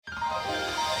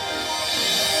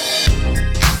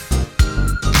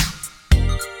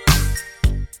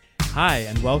Hi,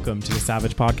 and welcome to the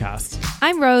Savage Podcast.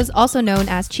 I'm Rose, also known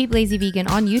as Cheap Lazy Vegan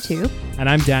on YouTube. And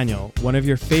I'm Daniel, one of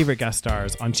your favorite guest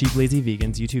stars on Cheap Lazy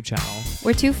Vegan's YouTube channel.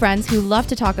 We're two friends who love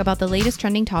to talk about the latest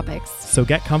trending topics. So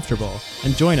get comfortable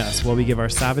and join us while we give our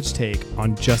savage take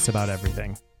on just about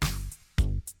everything.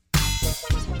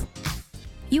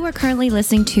 You are currently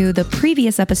listening to the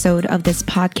previous episode of this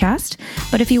podcast,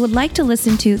 but if you would like to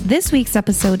listen to this week's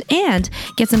episode and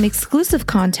get some exclusive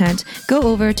content, go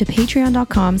over to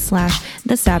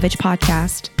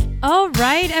patreon.com/thesavagepodcast. All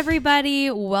right, everybody,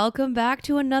 welcome back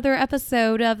to another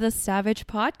episode of the Savage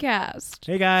Podcast.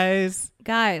 Hey guys.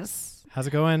 Guys. How's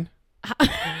it going?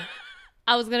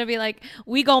 I was going to be like,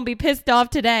 we going to be pissed off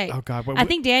today. Oh God. I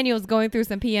think Daniel's going through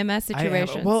some PMS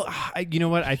situations. You know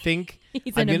what? I think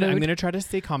I'm going to try to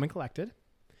stay calm and collected.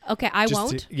 Okay, I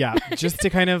won't. Just to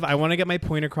kind of, I want to get my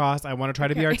point across. I want to try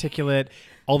to be articulate,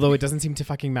 although it doesn't seem to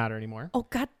fucking matter anymore. Oh,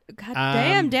 God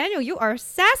damn, Daniel, you are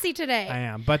sassy today. I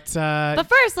am, but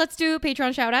first, let's do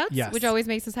Patreon shout-outs, yes, which always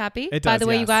makes us happy. It does, by the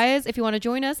way, yes. you guys, if you want to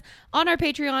join us on our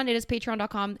Patreon, it is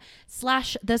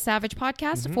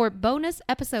patreon.com/thesavagepodcast for bonus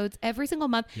episodes every single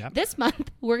month. Yep. This month,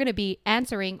 we're going to be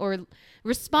answering or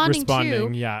responding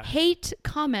to hate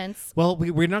comments. Well,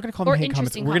 we're not going to call them hate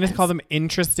comments. We're going to call them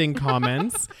interesting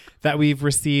comments that we've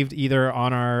received either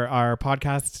on our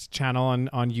podcast channel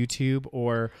on YouTube,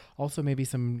 or also maybe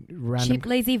some random Cheap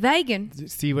Lazy Vegan.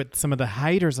 See what some of the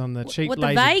haters on the cheap what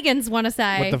lazy, the vegans want to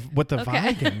say. What the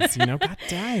vegans, you know? God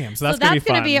damn. So that's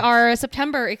going to be our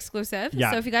September exclusive.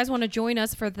 Yeah. So if you guys want to join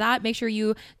us for that, make sure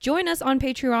you join us on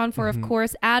Patreon for, of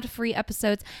course, ad-free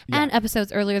episodes and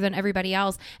episodes earlier than everybody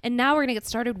else. And now we're going to get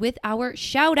started with our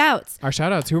shout-outs. Our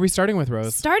shout-outs. Who are we starting with,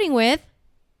 Rose? Starting with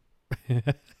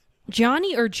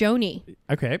Johnny or Joni.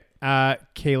 Okay.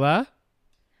 Kayla.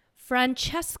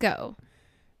 Francesco.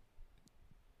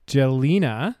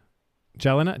 Jelena.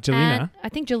 And I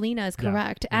think Jelena is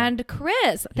correct. Yeah. And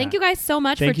Chris. Thank you guys so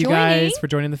much for joining. Thank you guys for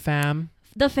joining the fam.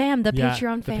 The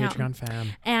Patreon fam. The Patreon fam.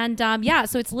 And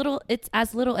so it's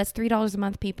as little as $3 a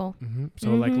month, people. Mm-hmm.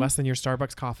 So like less than your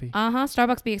Starbucks coffee.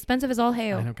 Starbucks be expensive as all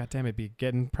hell. I know, goddamn, it'd be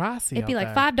getting pricey. It'd be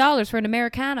like $5 for an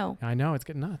Americano. I know, it's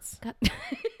getting nuts.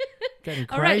 Getting crazy.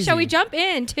 All right, shall we jump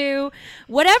into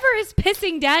whatever is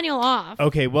pissing Daniel off?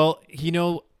 Okay, well,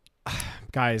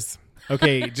 guys.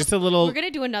 Okay, just a little. We're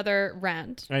gonna do another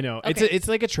rant. I know. Okay. It's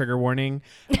like a trigger warning.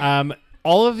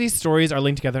 All of these stories are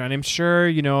linked together, and I'm sure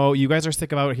you guys are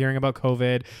sick about hearing about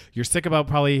COVID. You're sick about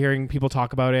probably hearing people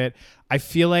talk about it. I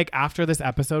feel like after this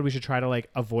episode, we should try to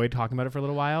avoid talking about it for a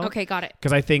little while. Okay, got it.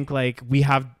 Because I think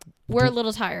we're a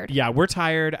little tired. Yeah, we're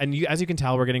tired, and as you can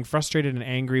tell, we're getting frustrated and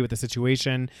angry with the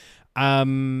situation.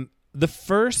 The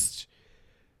first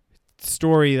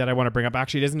story that I want to bring up,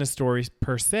 actually, it isn't a story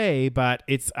per se, but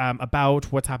it's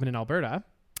about what's happened in Alberta.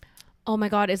 Oh my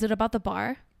God, is it about the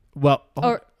bar? Well,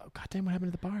 goddamn, what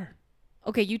happened to the bar?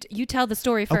 Okay, you tell the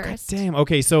story first. Oh, goddamn.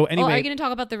 Okay, so anyway. Are you going to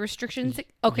talk about the restrictions?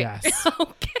 Okay. Yes.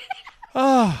 Okay.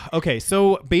 Okay.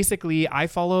 So basically, I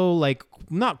follow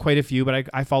not quite a few, but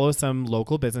I follow some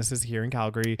local businesses here in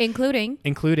Calgary,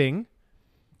 including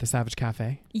the Savage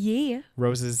Cafe. Yeah.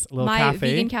 Rose's little my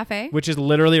vegan cafe, which is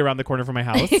literally around the corner from my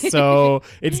house. So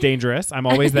it's dangerous. I'm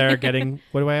always there getting,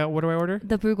 what do I order?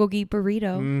 The bulgogi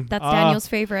burrito. That's Daniel's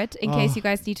favorite, in case you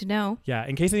guys need to know. Yeah.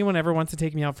 In case anyone ever wants to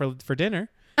take me out for dinner,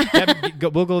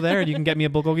 we'll go there and you can get me a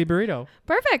bulgogi burrito.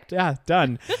 Perfect. Yeah,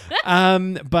 done.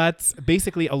 But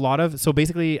basically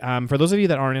for those of you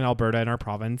that aren't in Alberta, in our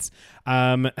province,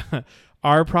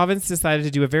 our province decided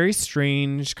to do a very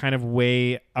strange kind of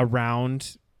way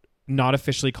around not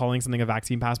officially calling something a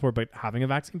vaccine passport, but having a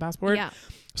vaccine passport. Yeah.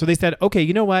 So they said, okay,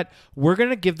 you know what? We're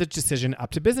going to give the decision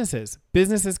up to businesses.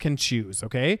 Businesses can choose,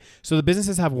 okay? So the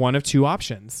businesses have one of two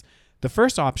options. The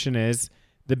first option is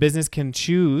the business can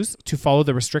choose to follow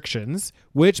the restrictions,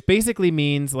 which basically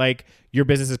means your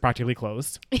business is practically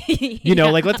closed.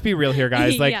 Let's be real here,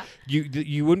 guys.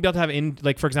 You wouldn't be able to have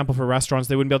for example, for restaurants,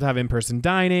 they wouldn't be able to have in-person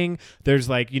dining. There's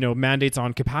mandates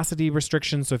on capacity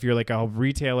restrictions. So if you're a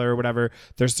retailer or whatever,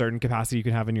 there's certain capacity you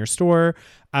can have in your store.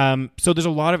 So there's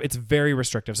it's very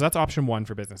restrictive. So that's option one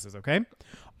for businesses. Okay.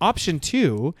 Option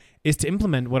two is to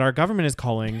implement what our government is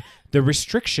calling the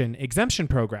restriction exemption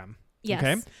program. Yes.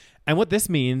 Okay. And what this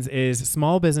means is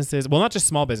small businesses, well, not just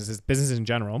small businesses, businesses in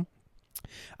general,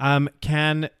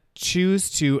 can choose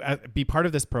to be part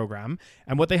of this program.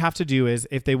 And what they have to do is,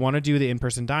 if they want to do the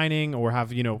in-person dining or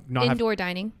have, indoor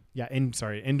dining. Yeah.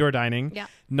 Indoor dining. Yeah.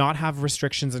 Not have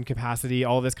restrictions and capacity,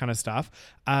 all this kind of stuff.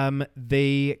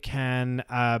 They can,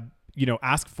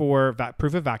 ask for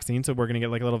proof of vaccine. So we're going to get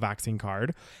a little vaccine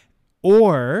card,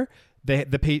 or the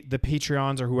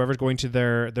Patreons or whoever's going to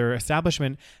their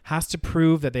establishment has to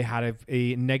prove that they had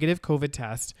a negative COVID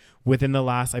test within the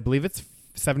last, I believe it's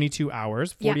 72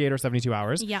 hours, 48 or 72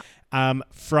 hours,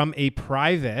 from a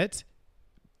private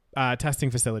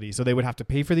testing facility. So they would have to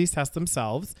pay for these tests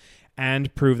themselves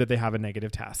and prove that they have a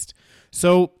negative test.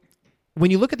 So when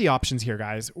you look at the options here,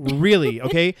 guys, really,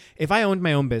 okay, if I owned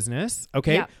my own business,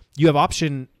 okay, you have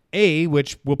option A,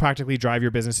 which will practically drive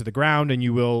your business to the ground and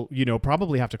you will,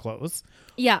 probably have to close.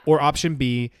 Yeah. Or option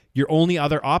B, your only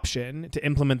other option to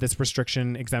implement this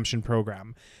restriction exemption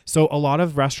program. So a lot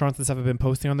of restaurants and stuff have been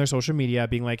posting on their social media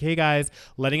being like, hey guys,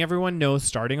 letting everyone know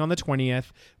starting on the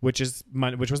 20th, which was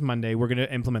Monday, we're going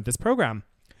to implement this program.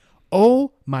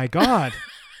 Oh my God.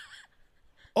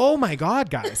 Oh my God,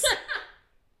 guys.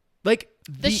 Like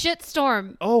the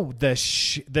shitstorm. Oh, the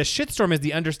shitstorm is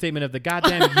the understatement of the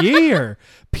goddamn year.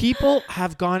 People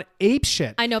have gone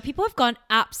apeshit. I know. People have gone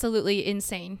absolutely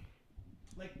insane.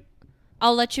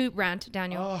 I'll let you rant,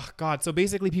 Daniel. Oh, God. So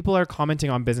basically people are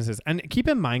commenting on businesses. And keep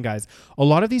in mind, guys, a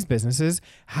lot of these businesses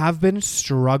have been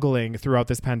struggling throughout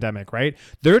this pandemic, right?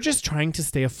 They're just trying to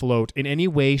stay afloat in any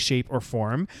way, shape, or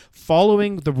form,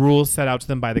 following the rules set out to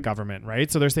them by the government,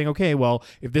 right? So they're saying, okay, well,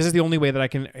 if this is the only way that I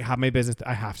can have my business,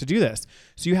 I have to do this.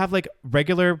 So you have like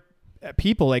regular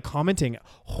people like commenting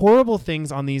horrible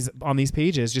things on these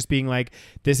pages, just being like,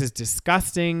 this is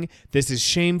disgusting, this is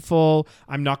shameful,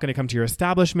 I'm not going to come to your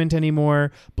establishment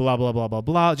anymore, blah blah blah blah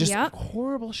blah, just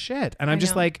horrible shit. And I'm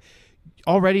just like,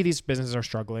 already these businesses are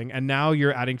struggling, and now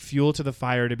you're adding fuel to the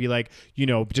fire to be like,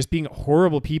 just being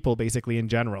horrible people basically in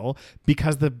general,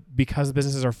 because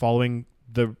businesses are following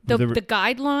the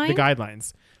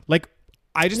guidelines. Like,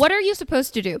 what are you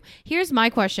supposed to do? Here's my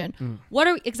question. What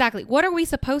are we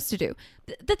supposed to do?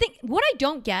 The thing, what I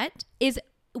don't get is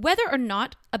whether or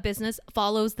not a business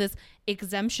follows this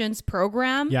exemptions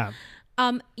program. Yeah.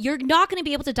 You're not going to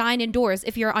be able to dine indoors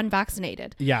if you're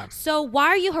unvaccinated. Yeah. So why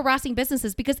are you harassing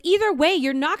businesses? Because either way,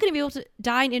 you're not going to be able to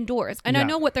dine indoors. And I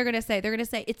know what they're going to say. They're going to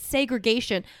say it's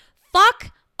segregation.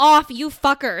 Fuck off, you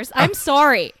fuckers. I'm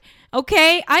sorry.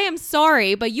 Okay, I am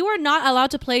sorry, but you are not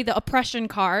allowed to play the oppression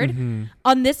card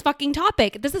on this fucking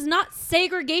topic. This is not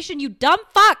segregation, you dumb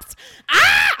fucks.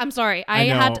 I'm sorry.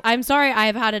 I'm sorry. I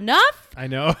have had enough. I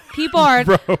know. People are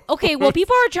okay. Well,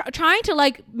 people are trying to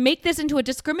like make this into a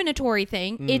discriminatory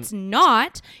thing. It's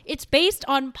not. It's based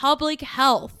on public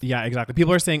health. Yeah, exactly.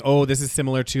 People are saying, "Oh, this is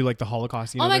similar to like the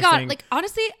Holocaust." Oh my God! Like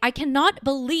honestly, I cannot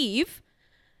believe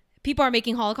people are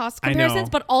making Holocaust comparisons,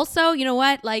 but also, you know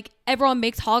what? Like everyone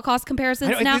makes Holocaust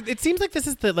comparisons now. It seems like this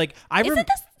is the like.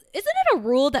 Isn't it a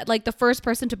rule that like the first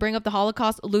person to bring up the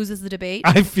Holocaust loses the debate?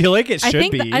 I feel like it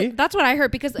should be. That's what I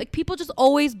heard, because like people just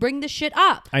always bring this shit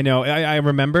up. I know. I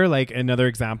remember like another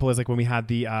example is like when we had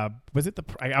the I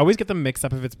always get them mixed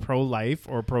up if it's pro-life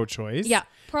or pro-choice. Yeah,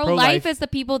 pro-life is the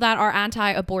people that are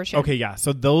anti-abortion. Okay, yeah.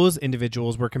 So those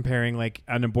individuals were comparing like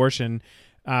an abortion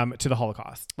to the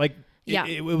Holocaust. Like. Yeah.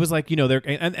 It was like, they're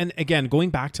and again,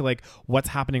 going back to like what's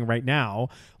happening right now,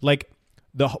 like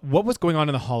what was going on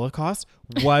in the Holocaust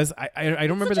was I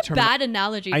don't remember the term. Bad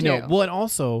analogy. I know. Well, and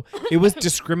also it was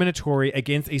discriminatory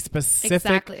against a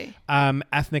specific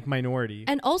ethnic minority.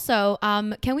 And also,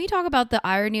 can we talk about the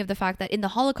irony of the fact that in the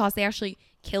Holocaust they actually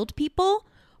killed people?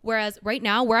 Whereas right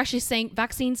now we're actually saying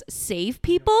vaccines save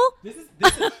people.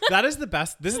 That is the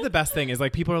best. This is the best thing is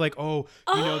like people are like,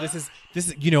 this is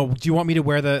do you want me to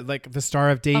wear the Star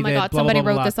of David? Oh my God, blah, somebody blah, blah,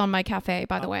 wrote blah. this on my cafe,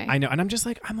 by the way. I know. And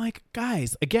I'm like,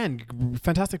 guys, again,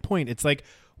 fantastic point. It's like,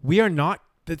 we are not,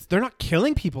 they're not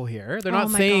killing people here. They're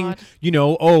not saying,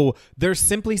 they're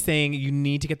simply saying you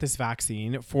need to get this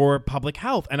vaccine for public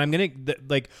health. And I'm going to,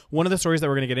 like, one of the stories that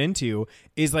we're going to get into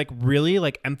is like really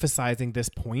like emphasizing this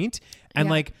point. And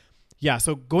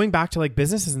so going back to like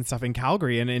businesses and stuff in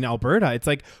Calgary and in Alberta, it's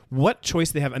like what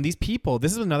choice they have. And these people,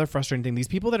 this is another frustrating thing. These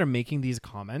people that are making these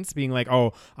comments being like,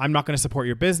 oh, I'm not going to support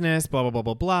your business, blah, blah,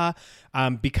 blah, blah,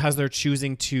 blah, because they're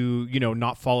choosing to,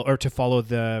 not follow or to follow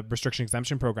the restriction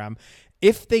exemption program.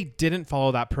 If they didn't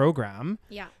follow that program,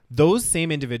 those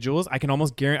same individuals, I can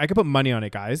almost guarantee, I could put money on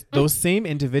it, guys. Those same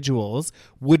individuals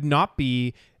would not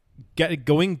be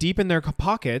going deep in their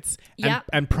pockets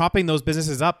and propping those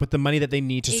businesses up with the money that they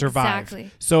need to survive.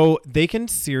 Exactly. So they can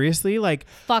seriously like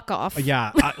fuck off.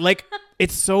 Yeah. Like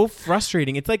it's so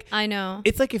frustrating. It's like, I know.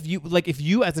 It's like if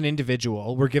you as an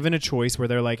individual were given a choice where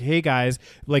they're like, hey guys,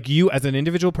 like you as an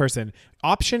individual person,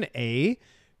 option A,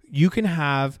 you can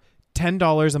have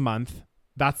 $10 a month.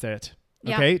 That's it.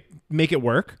 Okay. Make it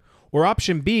work. Or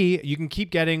option B, you can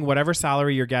keep getting whatever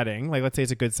salary you're getting. Like, let's say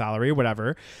it's a good salary or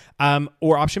whatever.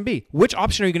 Or option B, which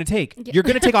option are you going to take? You're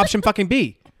going to take option fucking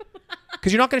B.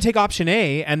 Because you're not going to take option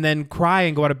A and then cry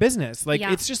and go out of business. Like,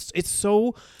 it's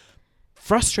so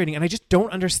frustrating. And I just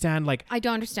don't understand. Like, I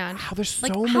don't understand how there's so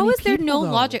like, many how is there people, no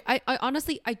though. logic? I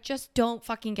honestly, I just don't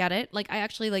fucking get it. Like, I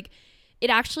actually like, it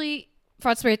actually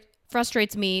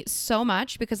frustrates me so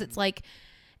much because it's like,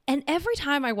 and every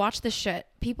time I watch this shit,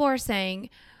 people are saying,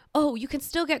 oh, you can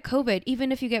still get COVID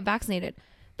even if you get vaccinated.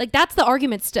 Like, that's the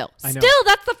argument still. That's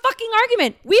the fucking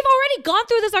argument. We've already gone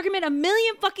through this argument a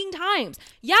million fucking times.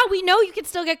 Yeah, we know you can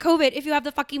still get COVID if you have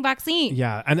the fucking vaccine.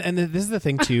 Yeah. And this is the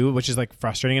thing too, which is like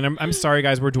frustrating. And I'm sorry,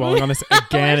 guys, we're dwelling on this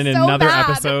again in so another bad.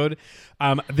 episode.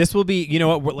 This will be, you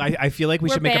know what? I feel like we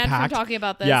should make a banned pact. from talking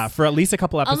about this. Yeah, for at least a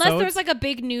couple episodes. Unless there's like a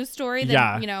big news story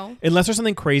that, you know. Unless there's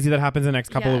something crazy that happens in the next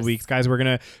couple of weeks, guys, we're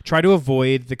going to try to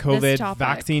avoid the COVID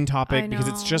vaccine topic because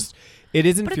it's just, it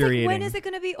is infuriating. But it's like, when is it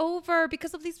going to be over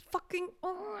because of these fucking...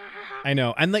 I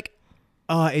know. And like,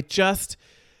 it just...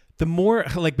 The more,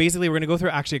 like, basically, we're going to go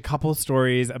through actually a couple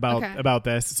stories about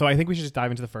this. So I think we should just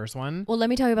dive into the first one. Well, let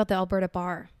me tell you about the Alberta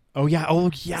bar. Oh, yeah.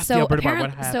 Oh, yes, So the Alberta bar.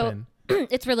 What happened? So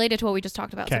it's related to what we just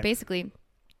talked about. So basically,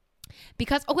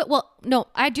 because... Okay, well, no,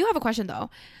 I do have a question, though.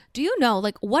 Do you know,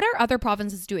 like, what are other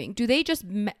provinces doing? Do they just,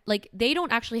 like, they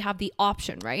don't actually have the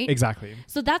option, right? Exactly.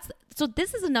 So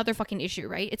this is another fucking issue,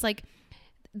 right? It's like,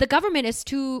 the government is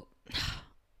too,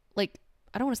 like,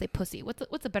 I don't want to say pussy.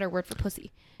 What's a better word for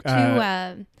pussy?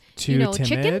 Too timid?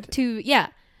 Chicken?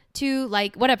 To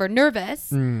like, whatever, nervous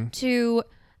to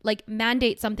like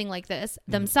mandate something like this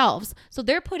themselves. So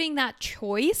they're putting that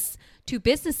choice to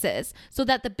businesses so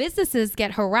that the businesses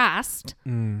get harassed.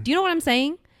 Do you know what I'm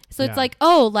saying? So it's like,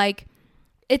 oh, like,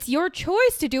 it's your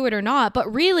choice to do it or not, but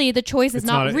really the choice is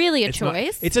not really a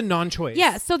choice. It's a non-choice.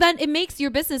 Yeah. So then it makes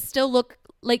your business still look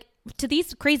like, to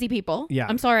these crazy people. Yeah.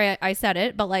 I'm sorry I said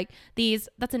it, but like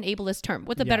that's an ableist term.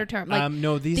 What's a better term? Like,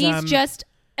 no, these just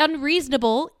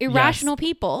unreasonable, irrational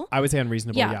people. I would say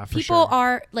unreasonable. Yeah, for people sure.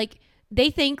 are like,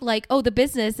 they think like, oh, the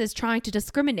business is trying to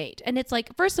discriminate. And it's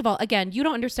like, first of all, again, you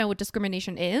don't understand what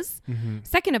discrimination is.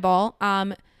 Second of all,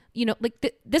 you know,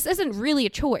 like this isn't really a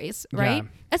choice, right? Yeah.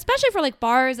 Especially for like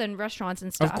bars and restaurants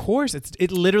and stuff. Of course.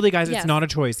 It literally, guys, it's not a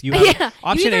choice. You have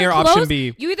option A or option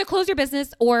B. You either close your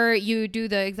business or you do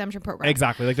the exemption program.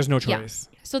 Exactly. Like, there's no choice.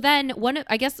 Yeah. So then one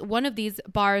of these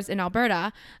bars in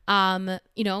Alberta,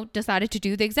 you know, decided to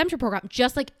do the exemption program,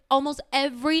 just like almost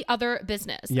every other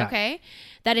business. Yeah. Okay.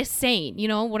 That is sane. You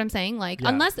know what I'm saying? Like,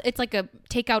 unless it's like a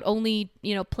takeout only,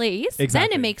 you know, place,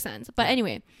 then it makes sense. But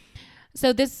anyway,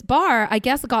 so this bar, I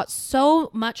guess, got so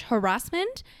much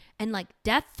harassment and like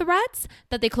death threats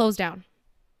that they closed down.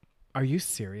 Are you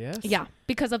serious? Yeah,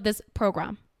 because of this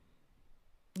program.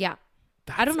 Yeah.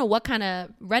 I don't know what kind of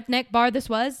redneck bar this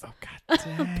was. Oh, god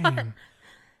damn.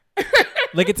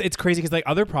 Like, it's crazy because like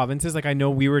other provinces, like I know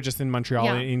we were just in Montreal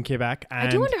in Quebec. And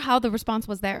I do wonder how the response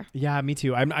was there. Yeah, me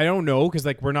too. I don't know because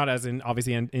like we're not as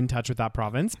obviously in touch with that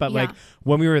province. But like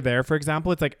when we were there, for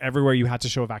example, it's like everywhere you had to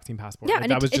show a vaccine passport. Yeah, like,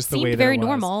 and that was just the way that very it was.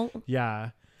 normal.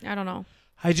 Yeah. I don't know.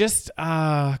 I just,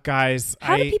 guys.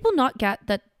 How do people not get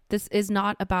that this is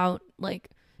not about like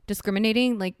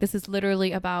discriminating? Like, this is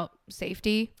literally about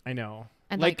safety. I know.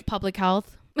 And like public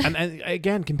health. and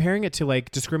again, comparing it to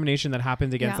like discrimination that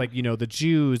happens against like, you know, the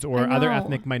Jews or other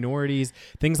ethnic minorities,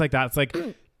 things like that. It's like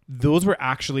those were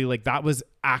actually like, that was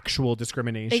actual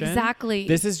discrimination. Exactly.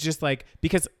 This is just like,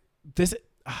 because this,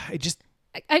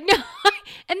 I know.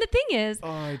 And the thing is,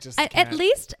 at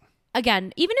least,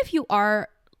 again, even if you are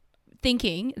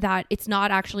thinking that it's not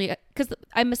actually, because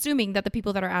I'm assuming that the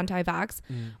people that are anti-vax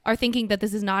are thinking that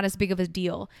this is not as big of a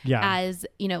deal as,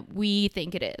 you know, we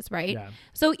think it is, right? Yeah.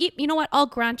 So you know what? I'll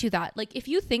grant you that. Like, if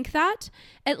you think that,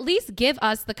 at least give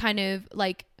us the kind of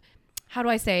like, how do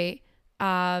I say,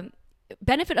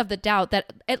 benefit of the doubt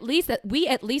that we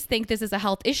at least think this is a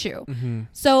health issue.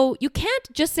 So you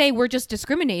can't just say we're just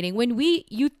discriminating when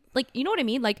you know what I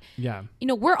mean? Like, you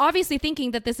know, we're obviously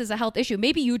thinking that this is a health issue.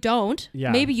 Maybe you don't.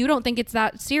 Yeah. Maybe you don't think it's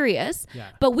that serious. Yeah.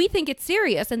 But we think it's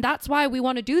serious, and that's why we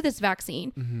want to do this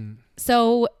vaccine.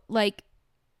 So, like,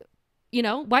 you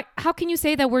know, how can you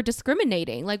say that we're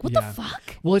discriminating? Like, what the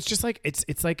fuck? Well, it's just like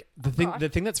it's like the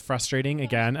thing that's frustrating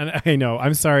again, and I know,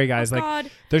 I'm sorry guys,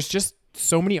 there's just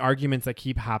so many arguments that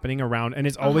keep happening around, and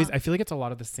it's always, I feel like it's a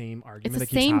lot of the same argument that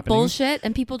keeps happening. It's the same bullshit,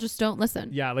 and people just don't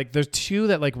listen. Yeah, like there's two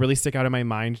that like really stick out in my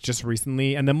mind just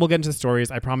recently, and then we'll get into the stories,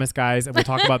 I promise guys, and we'll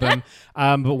talk about them.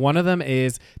 But one of them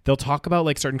is they'll talk about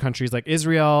like certain countries like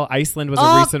Israel, Iceland was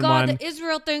a recent one. The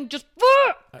Israel thing just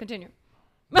continue.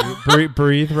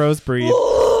 Breathe, Rose, breathe.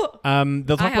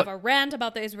 They'll talk I have a rant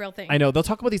about the Israel thing. I know, they'll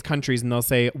talk about these countries and they'll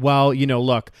say, well, you know,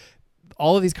 look,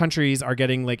 all of these countries are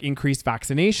getting like increased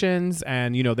vaccinations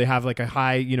and, you know, they have like a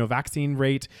high, you know, vaccine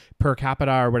rate per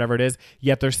capita or whatever it is,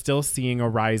 yet they're still seeing a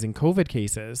rise in COVID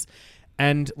cases.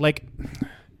 And like,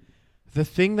 the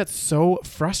thing that's so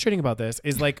frustrating about this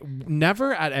is like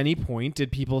never at any point did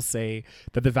people say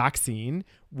that the vaccine,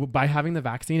 by having the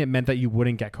vaccine, it meant that you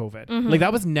wouldn't get COVID. Mm-hmm. Like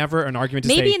that was never an argument to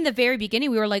Maybe say. In the very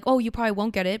beginning, we were like, oh, you probably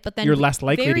won't get it. But then you're less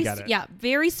likely to get it. Yeah.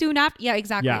 Very soon after. Yeah,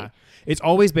 exactly. Yeah. It's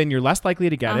always been you're less likely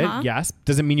to get Uh-huh. it. Yes.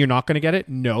 Does it mean you're not going to get it?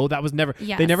 No, that was never.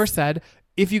 Yes. They never said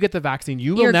if you get the vaccine,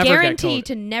 you're You're never get COVID. guaranteed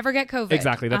to never get COVID.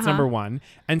 Exactly. That's number one.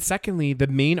 And secondly, the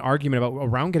main argument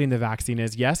around getting the vaccine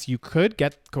is yes, you could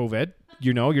get COVID.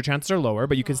 You know, your chances are lower,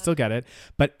 but you can still get it.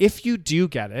 But if you do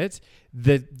get it,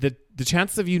 the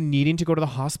chances of you needing to go to the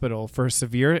hospital for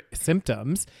severe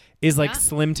symptoms is like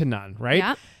slim to none, right?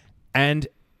 Yeah. And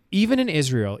even in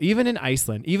Israel, even in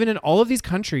Iceland, even in all of these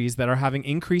countries that are having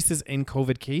increases in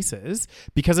COVID cases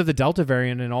because of the Delta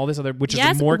variant and all this other, which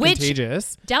is more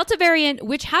contagious. Delta variant,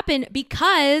 which happened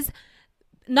because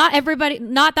not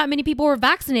that many people were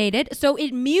vaccinated. So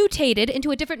it mutated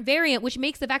into a different variant, which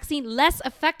makes the vaccine less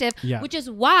effective, which is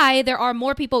why there are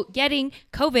more people getting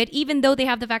COVID, even though they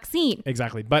have the vaccine.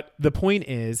 Exactly. But the point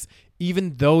is,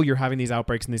 even though you're having these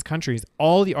outbreaks in these countries,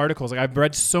 all the articles, like I've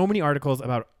read so many articles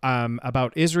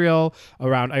about Israel,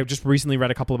 I just recently read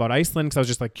a couple about Iceland because I was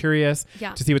just like curious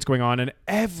to see what's going on. And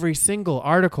every single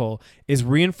article is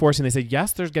reinforcing. They say,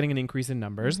 yes, there's getting an increase in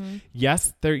numbers. Mm-hmm.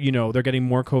 Yes, they're getting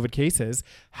more COVID cases.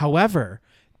 However,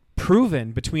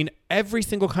 proven between every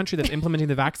single country that's implementing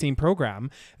the vaccine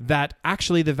program that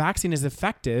actually the vaccine is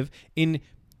effective in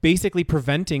basically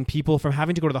preventing people from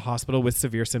having to go to the hospital with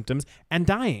severe symptoms and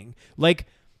dying. Like,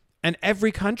 and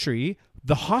every country,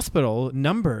 the hospital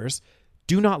numbers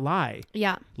do not lie.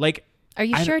 Yeah. Like, are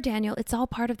you sure, Daniel? It's all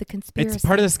part of the conspiracy. It's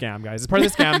part of the scam, guys. It's part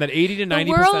of the scam that 80 to 90%. The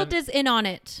world is in on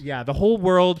it. Yeah, the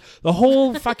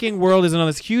whole fucking world is in on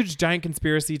this huge giant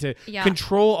conspiracy to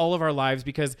control all of our lives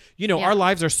because, you know, our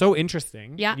lives are so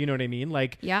interesting. Yeah. You know what I mean?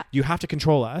 Like, you have to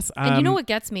control us. And you know what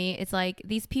gets me? It's like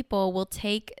these people will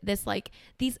take this, like,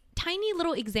 these tiny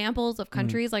little examples of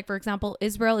countries. Like, for example,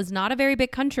 Israel is not a very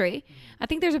big country. I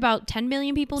think there's about 10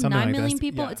 million people, something 9 like million this.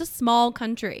 people. Yeah. It's a small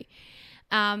country.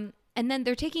 And then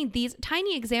they're taking these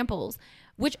tiny examples,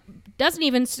 which doesn't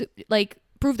even like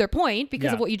prove their point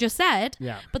because of what you just said.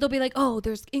 Yeah. But they'll be like, oh,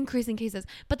 there's increasing cases.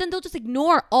 But then they'll just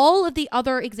ignore all of the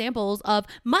other examples of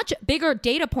much bigger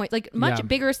data points, like much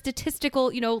bigger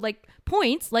statistical, you know, like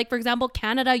points. Like, for example,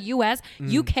 Canada, US,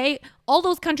 UK, all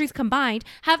those countries combined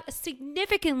have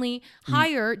significantly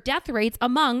higher death rates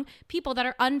among people that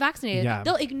are unvaccinated. Yeah.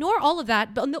 They'll ignore all of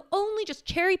that, but they'll only just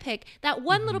cherry pick that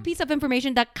one little piece of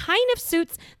information that kind of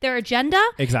suits their agenda.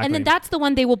 Exactly. And then that's the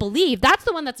one they will believe. That's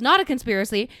the one that's not a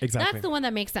conspiracy. Exactly. That's the one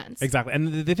that makes sense. Exactly.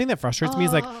 And the thing that frustrates me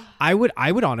is like, I would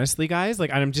honestly, guys, like,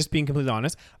 and I'm just being completely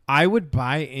honest, I would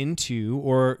buy into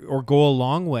or go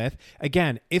along with,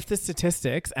 again, if the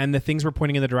statistics and the things were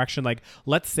pointing in the direction, like,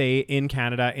 let's say in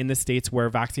Canada, in the States where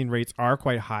vaccine rates are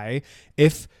quite high,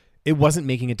 if it wasn't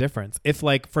making a difference, if,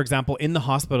 like, for example, in the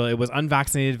hospital, it was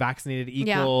unvaccinated, vaccinated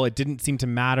equal, it didn't seem to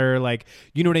matter, like,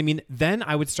 you know what I mean? Then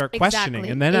I would start questioning.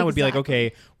 And then I would be like,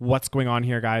 okay, what's going on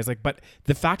here, guys? Like, but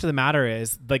the fact of the matter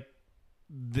is, like,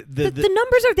 the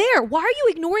numbers are there. Why are you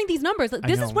ignoring these numbers? Like,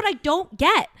 this is what I don't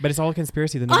get. But it's all a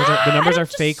conspiracy. The numbers are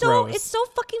fake, Rose. It's so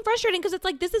fucking frustrating because it's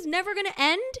like, this is never going to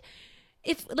end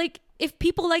if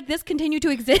people like this continue to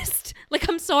exist. Like,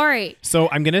 I'm sorry. So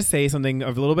I'm going to say something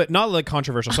of a little bit, not like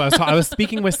controversial. So I was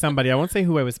speaking with somebody. I won't say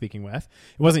who I was speaking with.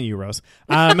 It wasn't you, Rose.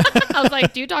 I was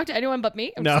like, do you talk to anyone but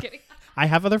me? I'm just kidding. I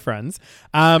have other friends.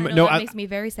 That makes me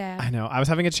very sad. I know. I was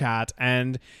having a chat,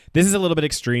 and this is a little bit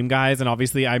extreme, guys. And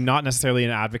obviously, I'm not necessarily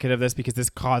an advocate of this because this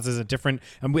causes a different.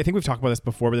 And I think we've talked about this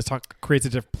before, but this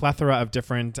creates a plethora of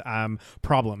different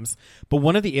problems. But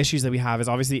one of the issues that we have is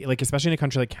obviously, like, especially in a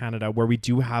country like Canada, where we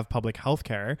do have public health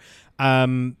care.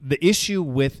 The issue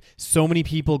with so many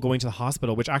people going to the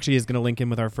hospital, which actually is going to link in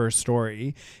with our first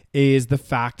story, is the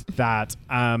fact that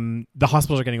the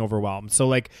hospitals are getting overwhelmed. So,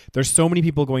 like, there's so many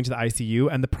people going to the ICU.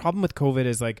 And the problem with COVID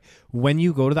is, like, when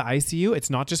you go to the ICU, it's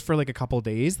not just for like a couple of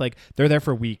days. Like, they're there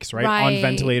for weeks, right? On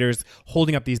ventilators,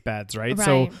 holding up these beds, right?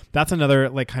 So that's another,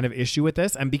 like, kind of issue with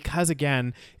this. And because,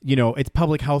 again, you know, it's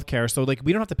public health care, so, like,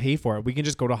 we don't have to pay for it. We can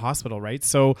just go to a hospital, right?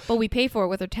 So, but we pay for it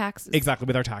with our taxes. Exactly,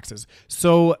 with our taxes.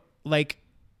 So, like,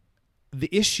 the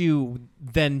issue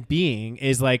then being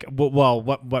is like, well,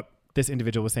 what this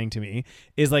individual was saying to me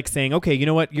is like saying, okay, you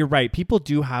know what? You're right. People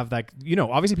do have that, you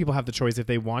know, obviously people have the choice if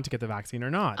they want to get the vaccine or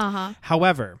not.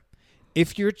 However,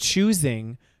 if you're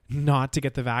choosing not to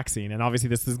get the vaccine, and obviously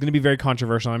this is going to be very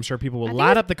controversial. I'm sure people will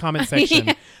light up the comment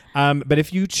section. But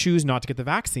if you choose not to get the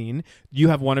vaccine, you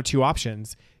have one of two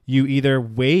options. You either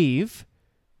waive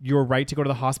your right to go to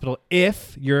the hospital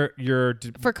if you're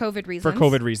for COVID reasons. For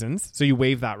COVID reasons. So you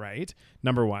waive that right,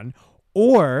 number one.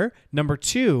 Or number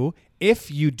two,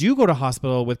 if you do go to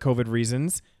hospital with COVID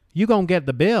reasons, you gonna get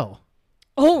the bill.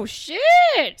 Oh shit!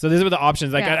 So these were the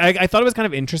options. Like I thought it was kind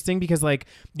of interesting because, like,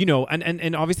 you know,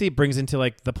 and obviously it brings into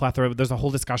like the plethora. There's a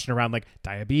whole discussion around like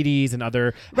diabetes and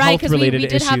other health related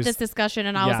issues. We did have this discussion,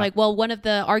 and I was like, well, one of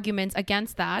the arguments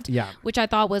against that, which I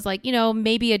thought was like, you know,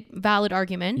 maybe a valid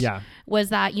argument, was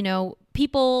that, you know,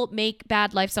 people make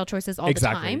bad lifestyle choices all the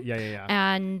time.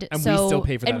 And so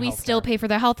we still pay for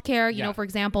their health care. You know, for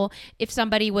example, if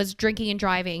somebody was drinking and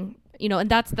driving, you know,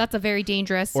 and that's a very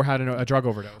dangerous. Or had a drug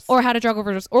overdose.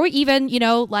 Or even, you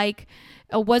know, like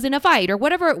was in a fight or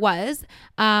whatever it was,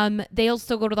 they'll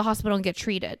still go to the hospital and get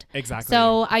treated. Exactly.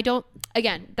 So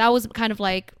that was kind of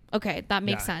like, okay, that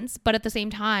makes sense. But at the same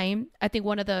time, I think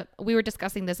we were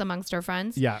discussing this amongst our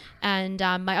friends. Yeah. And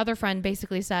my other friend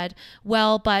basically said,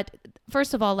 well, but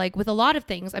first of all, like with a lot of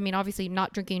things, I mean, obviously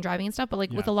not drinking and driving and stuff, but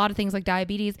like with a lot of things like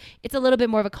diabetes, it's a little bit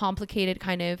more of a complicated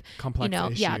kind of,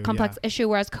 complex issue.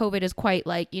 Whereas COVID is quite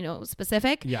like, you know,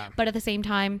 specific. Yeah. But at the same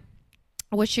time,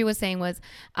 what she was saying was,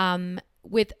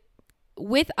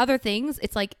 with other things,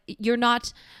 it's like you're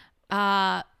not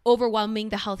overwhelming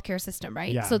the healthcare system,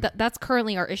 right? Yeah. So that's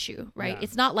currently our issue, right? Yeah.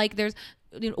 It's not like there's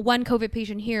one COVID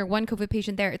patient here, one COVID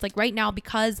patient there. It's like right now,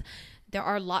 because there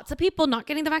are lots of people not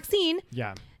getting the vaccine.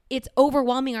 Yeah. It's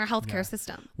overwhelming our healthcare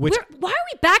system. Why are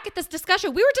we back at this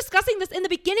discussion? We were discussing this in the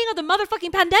beginning of the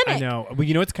motherfucking pandemic. I know. Well,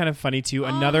 you know what's kind of funny too?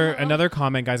 Another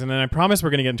comment, guys, and then I promise we're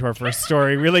going to get into our first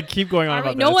story. We like keep going on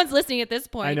about this. No one's listening at this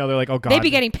point. I know. They're like, oh God. They'd be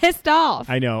getting pissed off.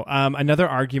 I know. Another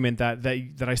argument that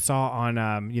I saw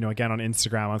on, you know, again on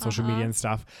Instagram, on social media and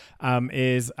stuff,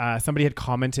 is somebody had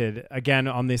commented again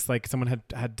on this, like someone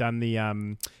had done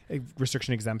the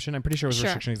restriction exemption. I'm pretty sure it was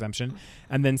restriction exemption.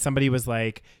 And then somebody was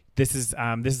like, this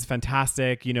is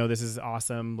fantastic, you know, this is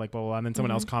awesome, like blah, blah, blah. And then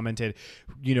someone else commented,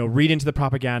 you know, read into the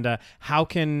propaganda. How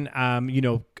can, you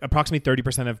know, approximately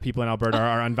 30% of people in Alberta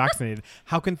are unvaccinated.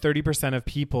 How can 30% of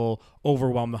people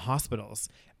overwhelm the hospitals?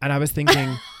 And I was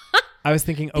thinking,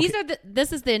 okay.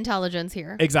 This is the intelligence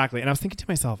here. Exactly. And I was thinking to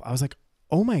myself, I was like,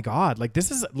 oh my God, like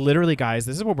this is literally, guys,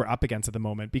 this is what we're up against at the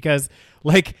moment, because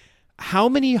like, how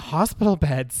many hospital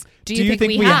beds do you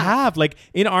think we have? Like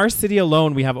in our city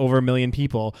alone, we have over 1 million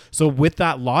people. So with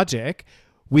that logic,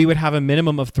 we would have a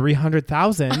minimum of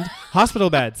 300,000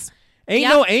 hospital beds.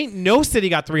 Ain't no city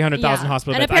got 300,000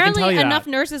 hospital beds. And apparently I can tell you enough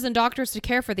nurses and doctors to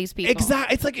care for these people.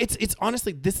 Exactly. It's like it's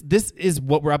honestly this is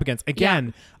what we're up against.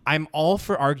 Again, I'm all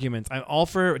for arguments. I'm all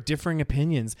for differing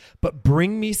opinions, but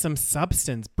bring me some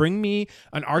substance. Bring me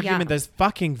an argument that's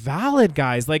fucking valid,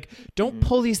 guys. Like don't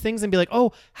pull these things and be like,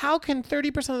 "Oh, how can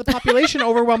 30% of the population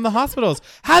overwhelm the hospitals?"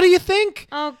 How do you think?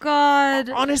 Oh God.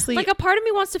 Honestly, like a part of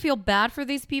me wants to feel bad for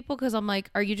these people because I'm like,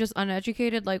 are you just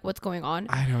uneducated? Like what's going on?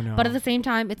 I don't know. But at the same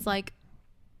time, it's like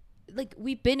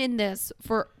we've been in this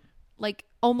for like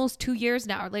almost 2 years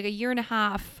now, like a year and a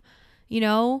half, you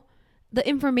know, the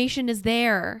information is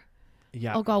there.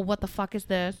 Yeah. Oh God, what the fuck is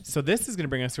this? So this is going to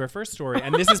bring us to our first story.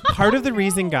 And this is part of the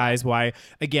reason, guys, why,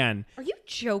 again. Are you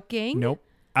joking? Nope.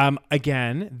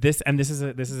 Again, this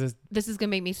is gonna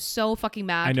make me so fucking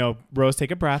mad. I know. Rose,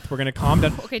 take a breath. We're gonna calm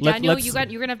down. Okay, Daniel,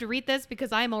 you're gonna have to read this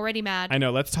because I'm already mad. I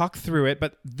know. Let's talk through it.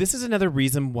 But this is another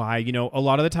reason why, you know, a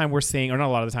lot of the time we're saying, or not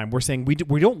a lot of the time, we're saying we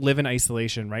don't live in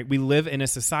isolation, right? We live in a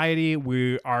society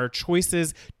where our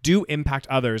choices do impact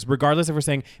others, regardless if we're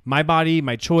saying my body,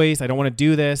 my choice, I don't want to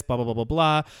do this, blah blah blah blah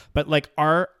blah. But like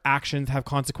our actions have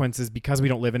consequences because we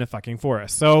don't live in a fucking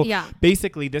forest. So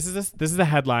basically, this is a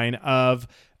headline of,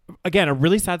 again, a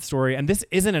really sad story, and this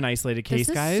isn't an isolated case,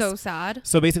 guys. This is so sad.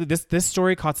 So basically, this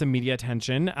story caught some media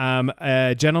attention.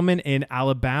 A gentleman in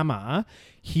Alabama,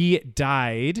 he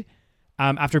died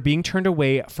after being turned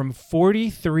away from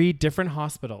 43 different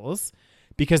hospitals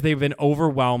because they've been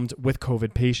overwhelmed with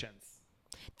COVID patients.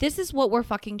 This is what we're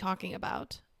fucking talking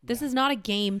about. This is not a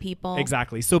game, people.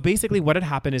 Exactly. So basically what had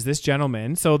happened is this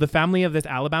gentleman, so the family of this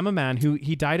Alabama man who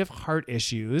he died of heart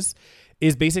issues,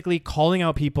 is basically calling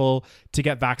out people to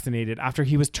get vaccinated after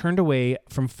he was turned away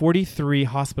from 43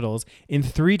 hospitals in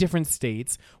 3 different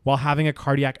states while having a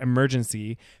cardiac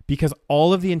emergency because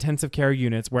all of the intensive care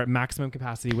units were at maximum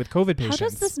capacity with COVID patients. How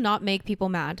does this not make people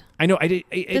mad? I know.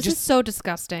 This is so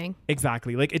disgusting.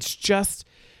 Exactly. Like it's just,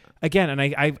 again, and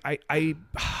I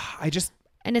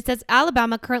And it says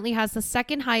Alabama currently has the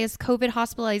second highest COVID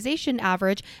hospitalization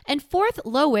average and fourth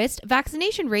lowest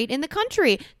vaccination rate in the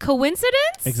country.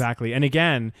 Coincidence? Exactly. And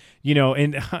again, you know,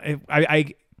 and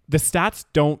the stats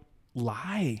don't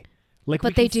lie. Like,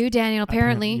 but they do, Daniel,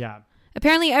 apparently. Yeah.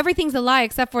 Apparently everything's a lie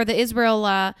except for the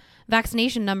Israel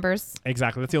vaccination numbers.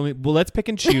 Exactly. That's the only. Well, let's pick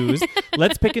and choose.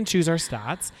 Let's pick and choose our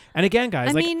stats. And again,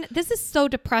 guys, I mean, this is so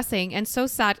depressing and so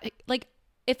sad. Like,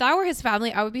 if I were his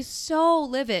family, I would be so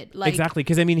livid. Like, exactly.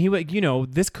 Because I mean, he would, you know,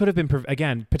 this could have been,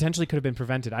 potentially could have been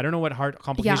prevented. I don't know what heart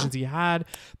complications he had,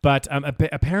 but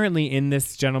apparently in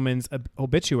this gentleman's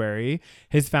obituary,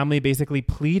 his family basically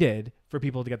pleaded for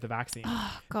people to get the vaccine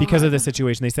because of the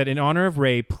situation. They said, in honor of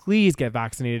Ray, please get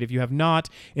vaccinated if you have not,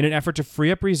 in an effort to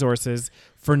free up resources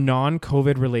for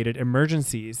non-COVID related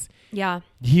emergencies. Yeah.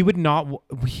 He would not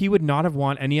have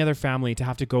want any other family to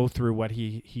have to go through what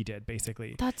he did,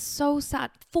 basically. That's so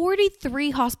sad.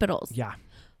 43 hospitals. Yeah.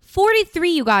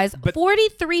 43, you guys.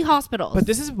 43 hospitals. But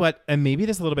this is what, and maybe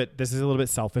this is a little bit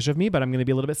selfish of me, but I'm going to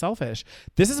be a little bit selfish.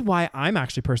 This is why I'm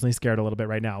actually personally scared a little bit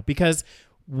right now, because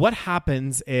what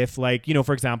happens if, like, you know,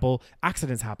 for example,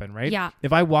 accidents happen, right? Yeah.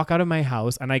 If I walk out of my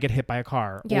house and I get hit by a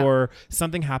car or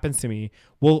something happens to me,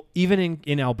 well, even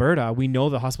in Alberta, we know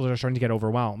the hospitals are starting to get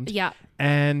overwhelmed. Yeah.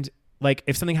 And like,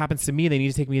 if something happens to me, they need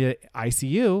to take me to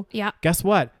ICU. Yeah. Guess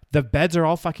what? The beds are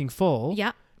all fucking full.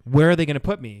 Yeah. Where are they going to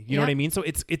put me? You know what I mean? So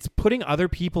it's putting other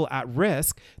people at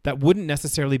risk that wouldn't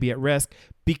necessarily be at risk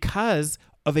because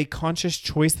of a conscious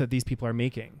choice that these people are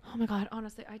making. Oh my God.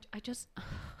 Honestly, I just...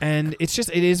 And it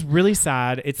is really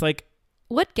sad. It's like...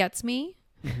 What gets me?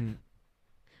 Mm-hmm.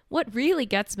 What really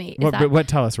gets me is that... What?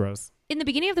 Tell us, Rose. In the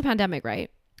beginning of the pandemic, right?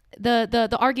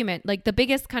 The argument, like the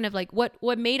biggest kind of like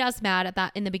what made us mad at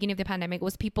that in the beginning of the pandemic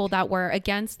was people that were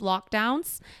against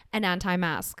lockdowns and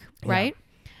anti-mask, right?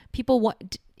 Yeah. People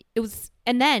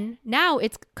and then now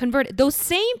it's converted. Those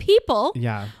same people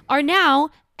are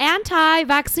now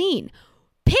anti-vaccine.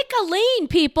 Pick a lane,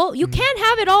 people. You can't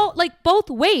have it all like both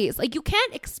ways. Like, you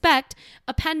can't expect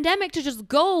a pandemic to just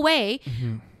go away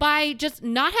by just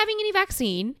not having any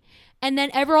vaccine and then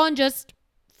everyone just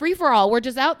free for all. We're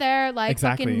just out there like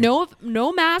fucking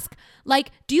no mask.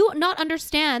 Like, do you not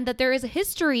understand that there is a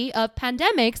history of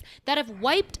pandemics that have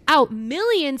wiped out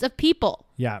millions of people?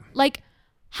 Yeah. Like,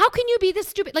 how can you be this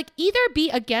stupid? Like, either be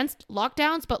against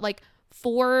lockdowns, but like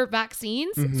for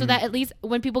vaccines so that at least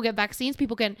when people get vaccines,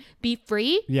 people can be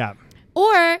free. Yeah.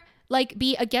 Or like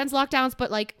be against lockdowns,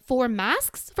 but like for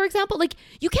masks, for example. Like,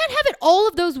 you can't have it all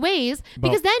of those ways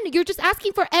because then you're just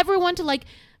asking for everyone to like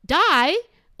die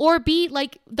or be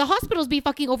like the hospitals be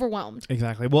fucking overwhelmed.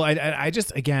 Exactly. Well, I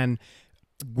just, again,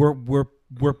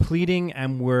 we're pleading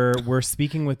and we're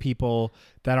speaking with people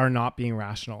that are not being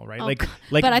rational, right? Like,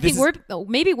 but I think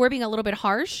we're being a little bit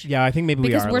harsh. Yeah, I think maybe we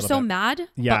are because we're so mad.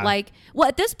 Yeah. But like, well,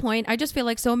 at this point, I just feel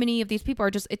like so many of these people are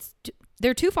just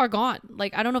they're too far gone.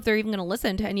 Like, I don't know if they're even going to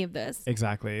listen to any of this.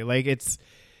 Exactly. Like,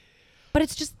 but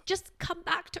it's just come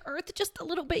back to earth just a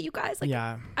little bit, you guys. Like,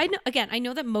 yeah. I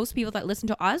know that most people that listen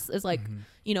to us is like,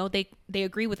 you know, they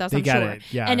agree with us. I'm sure. It.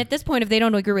 Yeah. And at this point, if they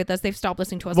don't agree with us, they've stopped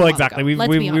listening to us. Well, exactly.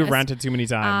 We've ranted too many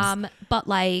times. But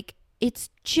like, it's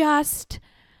just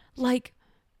like,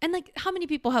 and like, how many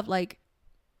people have like,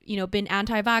 you know, been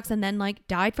anti-vax and then like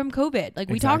died from COVID? Like,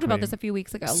 we talked about this a few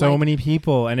weeks ago. So many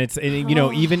people, and you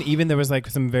know, even there was like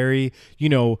some very, you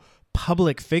know,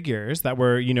 public figures that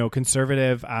were, you know,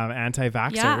 conservative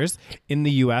anti-vaxxers in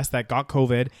the US that got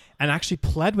COVID and actually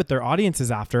pled with their audiences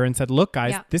after and said, look,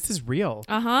 guys, this is real.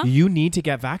 You need to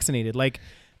get vaccinated. Like,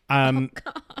 and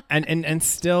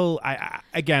still, I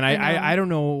don't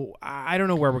know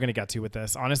where we're going to get to with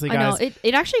this. Honestly, guys. I know.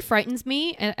 It actually frightens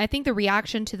me. And I think the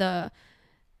reaction to the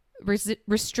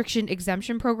restriction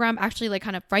exemption program actually like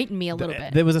kind of frightened me a little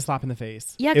bit. It was a slap in the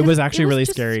face. Yeah. It was actually really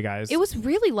scary, guys. It was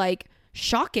really like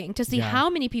shocking to see how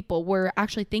many people were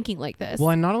actually thinking like this. Well,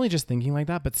 and not only just thinking like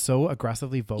that, but so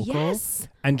aggressively vocal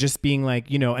and just being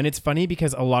like, you know, and it's funny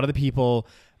because a lot of the people,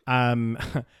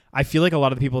 I feel like a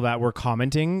lot of the people that were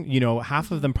commenting, you know,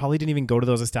 half of them probably didn't even go to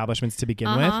those establishments to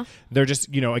begin with. They're just,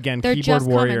 you know, again, they're keyboard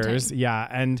warriors. Commenting. Yeah.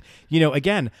 And, you know,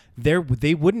 again, they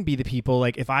wouldn't be the people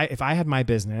like if I had my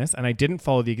business and I didn't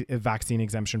follow the vaccine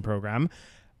exemption program,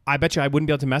 I bet you I wouldn't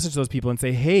be able to message those people and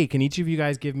say, hey, can each of you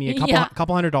guys give me a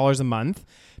couple $100 a month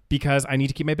because I need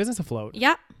to keep my business afloat?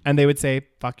 Yeah. And they would say,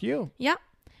 fuck you. Yeah.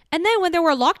 And then when there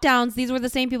were lockdowns, these were the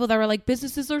same people that were like,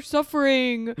 businesses are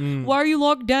suffering. Why are you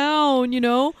locked down? You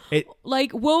know,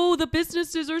 like, whoa, the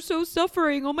businesses are so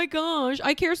suffering. Oh my gosh.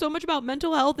 I care so much about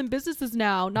mental health and businesses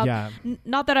now.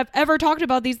 Not that I've ever talked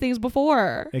about these things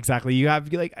before. Exactly. You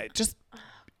have like, just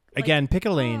Again, pick a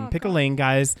lane. Oh, pick a God. lane,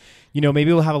 guys. You know,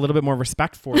 maybe we'll have a little bit more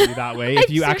respect for you that way if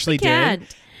you actually did.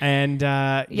 And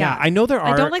yeah, I know there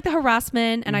are. I don't like the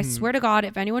harassment, and I swear to God,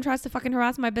 if anyone tries to fucking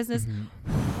harass my business,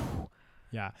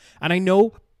 yeah. And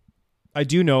I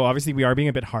do know, obviously we are being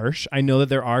a bit harsh. I know that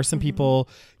there are some people,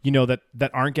 you know, that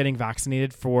aren't getting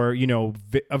vaccinated for, you know,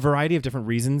 a variety of different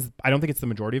reasons. I don't think it's the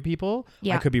majority of people.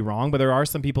 I could be wrong, but there are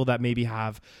some people that maybe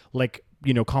have like,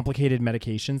 you know, complicated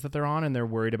medications that they're on, and they're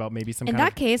worried about maybe some in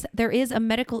that case, there is a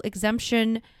medical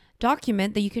exemption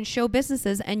document that you can show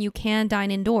businesses, and you can dine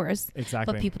indoors.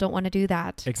 Exactly. But people don't want to do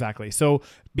that. Exactly. So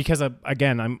because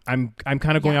again, I'm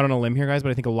kind of going out on a limb here, guys, but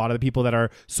I think a lot of the people that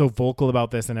are so vocal about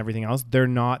this and everything else, they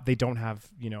don't have,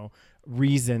 you know,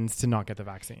 reasons to not get the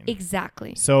vaccine.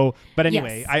 Exactly. So, but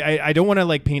anyway, I don't want to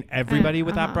like paint everybody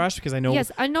with that brush, because I know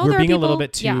we're being a little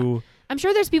bit too. Yeah. I'm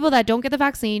sure there's people that don't get the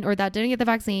vaccine or that didn't get the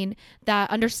vaccine that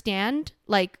understand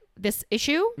like this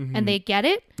issue and they get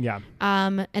it. Yeah.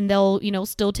 And they'll, you know,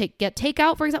 still get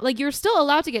takeout, for example. Like, you're still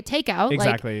allowed to get takeout.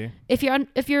 Exactly. Like,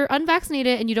 if you're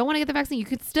unvaccinated and you don't want to get the vaccine, you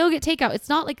could still get takeout. It's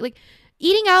not like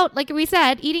eating out, like we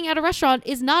said, eating at a restaurant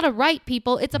is not a right,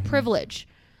 people. It's a privilege.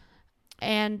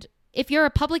 And if you're a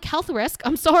public health risk,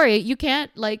 I'm sorry, you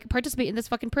can't like participate in this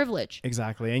fucking privilege.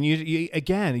 Exactly. And you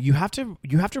again, you have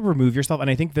to remove yourself. And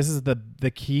I think this is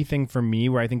the key thing for me,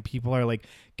 where I think people are like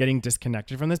getting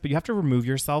disconnected from this, but you have to remove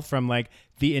yourself from like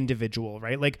the individual,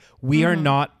 right? Like, we are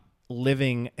not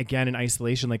living again in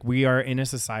isolation. Like, we are in a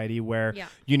society where,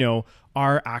 you know,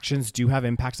 our actions do have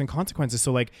impacts and consequences.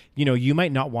 So like, you know, you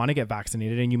might not want to get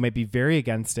vaccinated and you might be very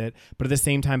against it, but at the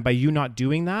same time, by you not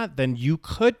doing that, then you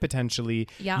could potentially,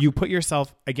 you put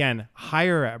yourself again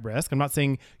higher at risk. I'm not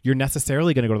saying you're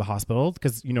necessarily going to go to the hospital,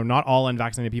 because, you know, not all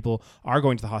unvaccinated people are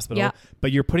going to the hospital,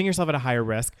 but you're putting yourself at a higher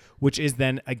risk, which is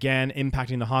then again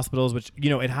impacting the hospitals, which, you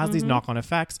know, it has these knock-on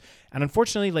effects. And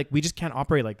unfortunately, like, we just can't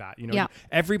operate like that. You know,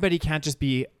 everybody can't just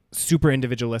be super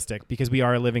individualistic, because we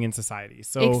are living in society.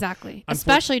 So exactly,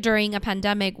 especially during a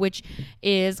pandemic, which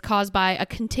is caused by a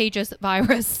contagious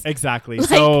virus. Exactly. Like,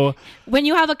 so when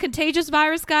you have a contagious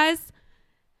virus, guys,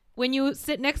 when you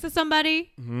sit next to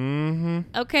somebody,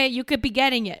 okay, you could be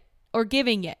getting it or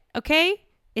giving it. Okay,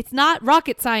 it's not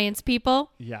rocket science,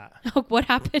 people. Yeah. What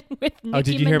happened with Nicki Minaj?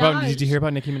 Did you hear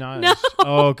about Nicki Minaj? No.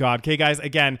 Oh God. Okay, guys.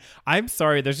 Again, I'm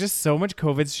sorry. There's just so much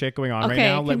COVID shit going on right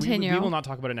now. Continue. We will not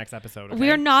talk about it next episode. Okay?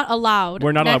 We are not allowed.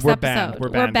 We're not allowed. We're banned.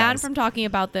 We're banned from talking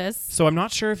about this. So I'm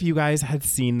not sure if you guys had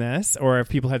seen this, or if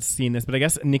people had seen this, but I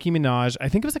guess Nicki Minaj, I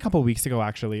think it was a couple of weeks ago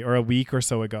actually, or a week or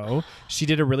so ago, she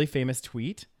did a really famous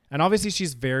tweet. And obviously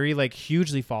she's very like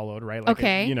hugely followed, right? Like,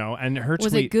 okay. You know, and her tweet.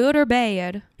 Was it good or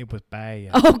bad? It was bad.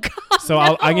 Oh God. So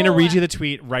no. I'm going to read you the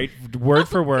tweet right word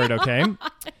for word. Okay.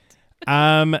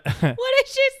 What did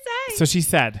she say? So she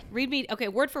said, read me. Okay.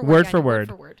 Word for word. Word for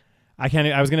word. I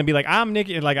was going to be like, I'm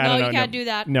Nicki. Like, I don't know. No, you can't do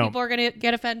that. No. People are going to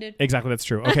get offended. Exactly. That's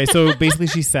true. Okay. So basically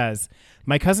she says,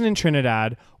 my cousin in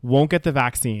Trinidad won't get the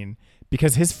vaccine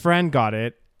because his friend got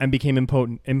it and became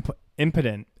impotent.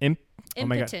 Oh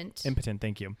my God. Impotent.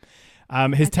 Thank you.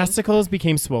 His testicles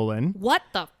became swollen. What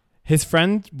the? His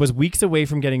friend was weeks away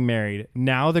from getting married.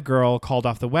 Now the girl called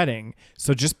off the wedding.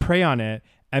 So just pray on it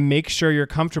and make sure you're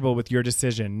comfortable with your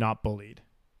decision, not bullied.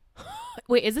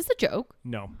 Wait, is this a joke?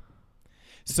 No.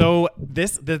 So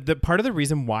the part of the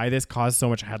reason why this caused so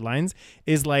much headlines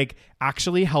is like,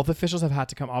 actually health officials have had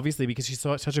to come, obviously because she's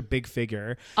such a big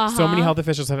figure. So many health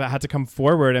officials have had to come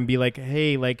forward and be like,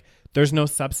 hey, like, there's no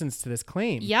substance to this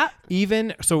claim. Yeah.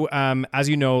 Even so, as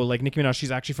you know, like Nicki Minaj,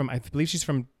 she's actually I believe she's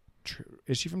from,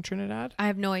 is she from Trinidad? I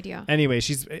have no idea. Anyway,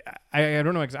 I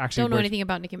don't know actually. Don't know anything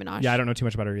about Nicki Minaj. Yeah, I don't know too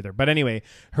much about her either. But anyway,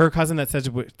 her cousin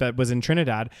that was in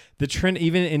Trinidad,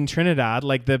 even in Trinidad,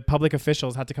 like the public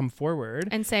officials had to come forward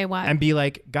and say what? And be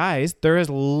like, guys, there has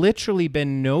literally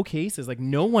been no cases. Like,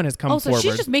 no one has come forward. Oh, so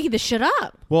she's just making this shit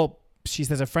up. Well, she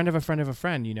says a friend of a friend of a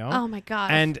friend, you know? Oh my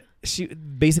God. And she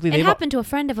basically, it happened to a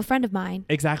friend of mine.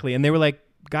 Exactly. And they were like,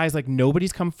 guys, like,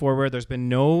 nobody's come forward. There's been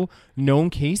no known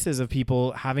cases of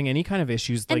people having any kind of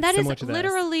issues like similar to this. And that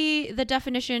is literally the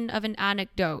definition of an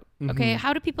anecdote. Okay.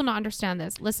 How do people not understand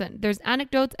this? Listen, there's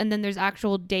anecdotes and then there's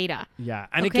actual data. Yeah.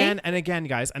 And again,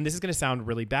 guys, and this is going to sound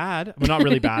really bad. Well, not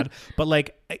really bad, but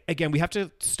like, again, we have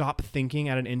to stop thinking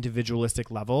at an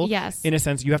individualistic level. Yes. In a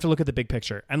sense, you have to look at the big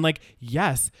picture. And like,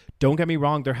 yes, don't get me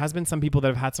wrong. There has been some people that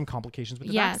have had some complications with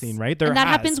the vaccine, right? And that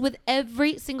happens with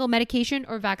every single medication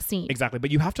or vaccine. Exactly.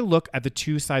 But you have to look at the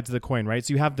two sides of the coin, right?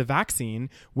 So you have the vaccine,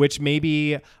 which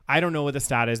maybe, I don't know what the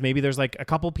stat is. Maybe there's like a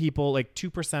couple people, like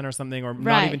 2% or something, or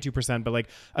not even 2%, but like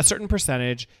a certain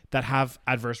percentage that have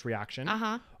adverse reaction.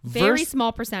 Very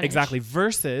small percentage. Exactly.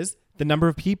 Versus the number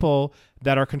of people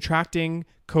that are contracting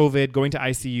COVID, going to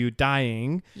ICU,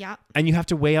 dying. Yeah. And you have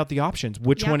to weigh out the options.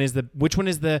 Which one is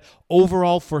the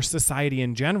overall for society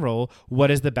in general, what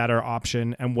is the better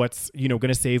option and what's, going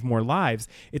to save more lives?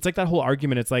 It's like that whole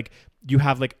argument. It's like you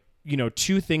have like,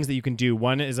 two things that you can do.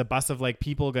 One is a bus of like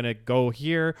people going to go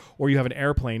here, or you have an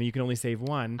airplane and you can only save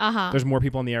one. There's more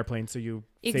people on the airplane, so you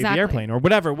save the airplane or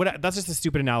whatever. That's just a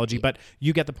stupid analogy, but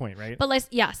you get the point, right? But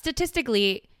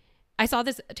statistically, I saw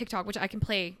this TikTok, which I can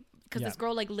play because this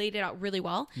girl like laid it out really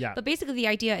well. Yeah. But basically the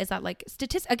idea is that like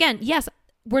again, yes,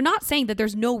 we're not saying that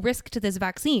there's no risk to this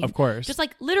vaccine. Of course. Just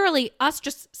like literally us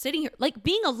just sitting here, like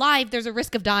being alive, there's a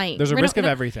risk of dying. There's a risk of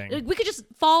everything. We could just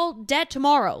fall dead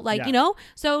tomorrow.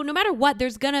 So no matter what,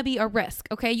 there's going to be a risk.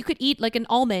 Okay. You could eat like an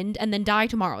almond and then die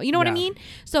tomorrow. You know what I mean?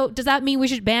 So does that mean we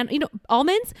should ban,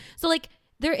 almonds? So like,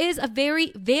 there is a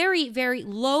very, very, very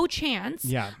low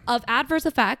chance of adverse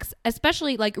effects,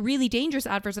 especially like really dangerous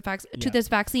adverse effects to this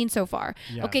vaccine so far.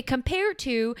 Yeah. Okay, compared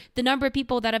to the number of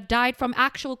people that have died from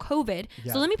actual COVID.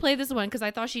 Yeah. So let me play this one because I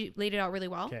thought she laid it out really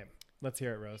well. Okay, let's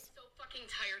hear it, Rose. Fucking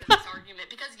tired of this argument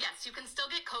because yes, you can still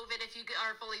get COVID if you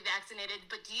are fully vaccinated,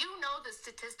 but do you know the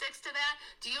statistics to that?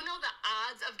 Do you know the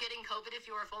odds of getting COVID if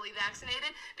you are fully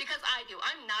vaccinated? Because I do.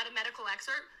 I'm not a medical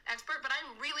expert, but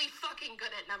I'm really fucking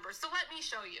good at numbers. So let me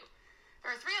show you.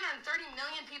 There are 330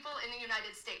 million people in the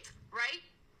United States, right?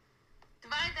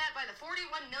 Divide that by the 41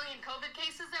 million COVID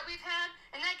cases that we've had,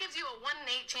 and that gives you a 1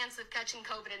 in 8 chance of catching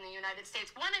COVID in the United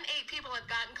States. 1 in 8 people have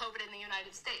gotten COVID in the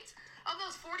United States. Of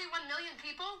those 41 million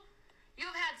people,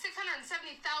 you've had 670,000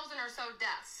 or so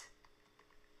deaths,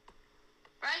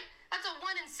 right? That's a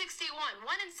 1 in 61.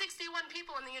 1 in 61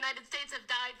 people in the United States have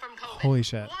died from COVID. Holy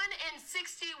shit. 1 in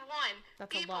 61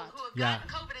 That's people who have gotten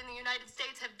COVID in the United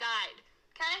States have died.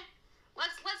 Okay?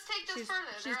 Let's take this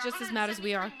further. She's just as mad as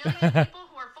we are. There are 173 million people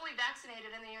who are fully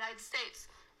vaccinated in the United States,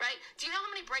 right? Do you know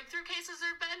how many breakthrough cases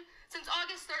there have been? Since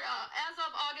as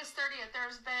of August 30th,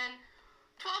 there's been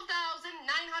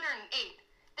 12,908.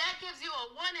 That gives you a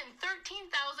 1 in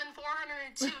 13,402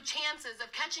 chances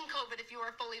of catching COVID if you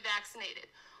are fully vaccinated.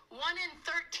 1 in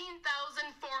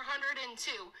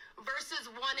 13,402 versus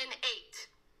 1 in 8.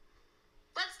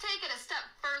 Let's take it a step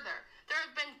further. There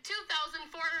have been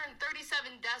 2,437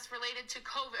 deaths related to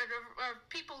COVID, or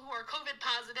people who are COVID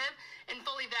positive and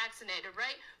fully vaccinated,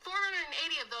 right?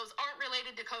 480 of those aren't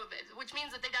related to COVID, which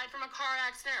means that they died from a car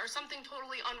accident or something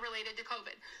totally unrelated to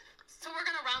COVID. So we're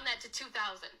going to round that to 2,000.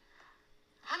 173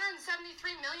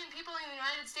 million people in the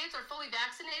United States are fully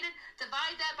vaccinated.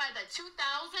 Divide that by the 2,000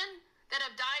 that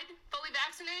have died fully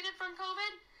vaccinated from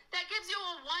COVID. That gives you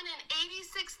a 1 in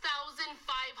 86,500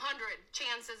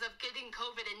 chances of getting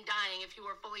COVID and dying if you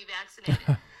are fully vaccinated.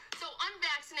 So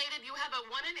unvaccinated, you have a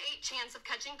 1 in 8 chance of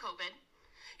catching COVID.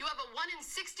 You have a 1 in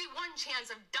 61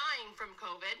 chance of dying from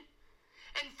COVID.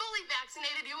 And fully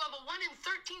vaccinated, you have a 1 in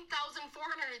 13,402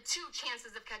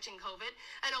 chances of catching COVID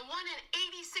and a 1 in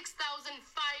 86,500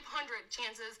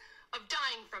 chances of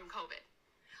dying from COVID.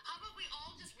 How about we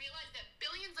all just realize that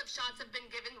billions of shots have been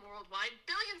given worldwide,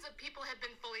 billions of people have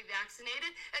been fully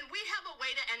vaccinated, and we have a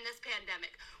way to end this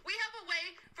pandemic. We have a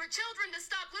way for children to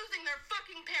stop losing their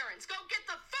fucking parents. Go get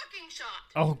the fucking shot.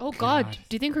 Oh God.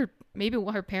 Do you think maybe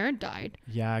her parent died?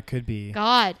 Yeah, it could be.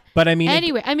 God. But I mean,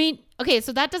 okay,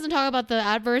 so that doesn't talk about the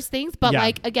adverse things, but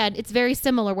like, again, it's very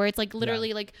similar where it's like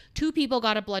literally like 2 people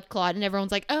got a blood clot and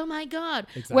everyone's like, oh my God.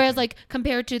 Exactly. Whereas like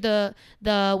compared to the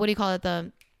what do you call it?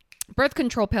 The birth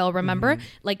control pill, remember?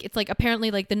 Like it's like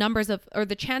apparently like the numbers of or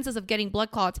the chances of getting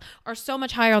blood clots are so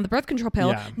much higher on the birth control pill.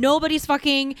 Yeah. Nobody's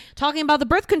fucking talking about the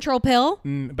birth control pill.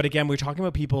 But again, we're talking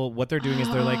about people, what they're doing is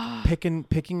they're like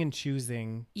picking and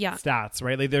choosing stats,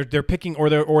 right? Like they're picking or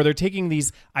they're taking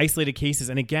these isolated cases,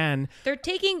 and again, they're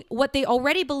taking what they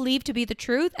already believe to be the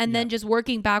truth and then just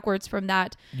working backwards from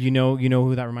that. You know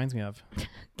who that reminds me of?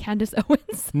 Candace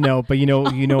Owens. No, but you know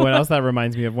what else that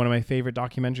reminds me of? One of my favorite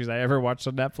documentaries I ever watched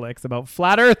on Netflix about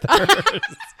flat earthers.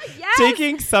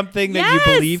 Taking something that you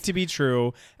believe to be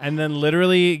true and then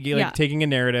literally taking a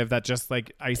narrative that just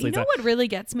like isolates. You know what really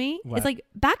gets me? It's like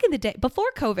back in the day, before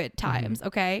COVID times,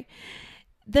 okay?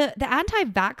 The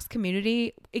anti-vax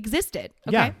community existed,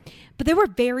 okay? But they were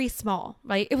very small,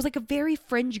 right? It was like a very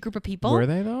fringe group of people. Were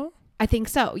they though? I think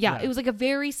so. Yeah. It was like a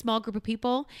very small group of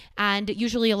people. And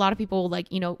usually a lot of people like,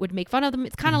 would make fun of them.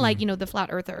 It's kind of like, the flat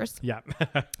earthers. Yeah.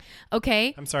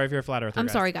 Okay. I'm sorry if you're a flat earther. I'm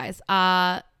sorry, guys.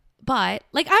 But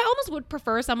like, I almost would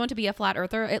prefer someone to be a flat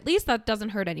earther. At least that doesn't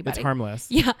hurt anybody. It's harmless.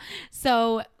 Yeah.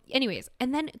 So anyways,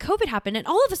 and then COVID happened and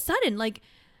all of a sudden, like,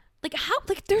 like how,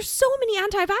 like there's so many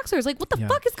anti-vaxxers. Like what the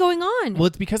fuck is going on? Well,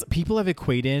 it's because people have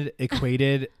equated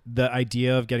the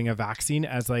idea of getting a vaccine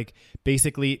as like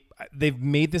basically they've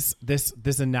made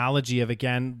this analogy of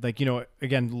again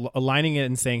aligning it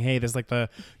and saying, hey, there's like the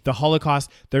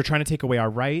Holocaust. They're trying to take away our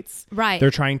rights. Right.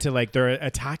 They're trying to they're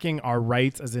attacking our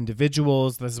rights as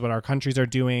individuals. This is what our countries are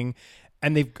doing.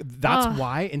 And that's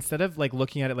why instead of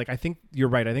looking at it, I think you're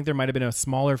right. I think there might've been a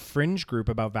smaller fringe group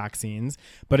about vaccines,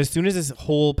 but as soon as this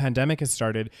whole pandemic has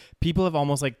started, people have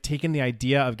almost taken the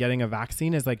idea of getting a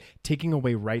vaccine as taking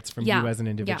away rights from you as an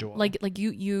individual. Yeah.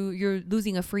 You're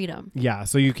losing a freedom. Yeah.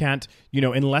 So you can't,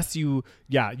 unless you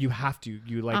have to,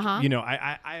 I don't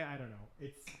know.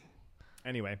 It's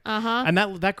anyway. And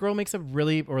that girl makes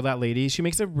that lady, she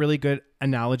makes a really good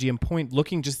analogy and point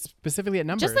looking just specifically at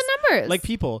numbers. Just the numbers.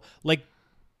 People,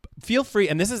 feel free,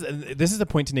 and this is a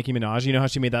point to Nicki Minaj. You know how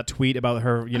she made that tweet about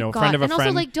her, friend of a friend.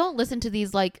 And also, don't listen to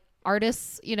these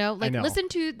artists. Listen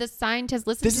to the scientists.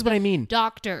 This is what I mean.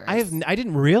 Doctors. I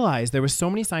didn't realize there were so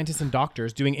many scientists and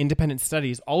doctors doing independent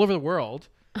studies all over the world.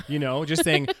 Just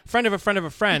saying friend of a friend of a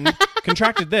friend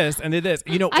contracted this and did this.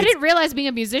 I didn't realize being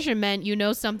a musician meant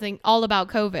something all about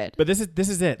COVID. But this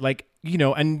is it.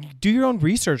 And do your own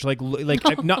research. They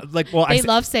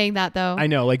love saying that though. I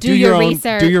know. Do your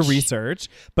research. Do your research.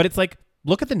 But it's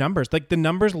look at the numbers. The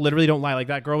numbers literally don't lie.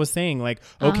 That girl was saying,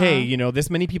 okay, this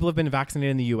many people have been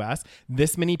vaccinated in the US.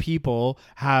 This many people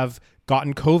have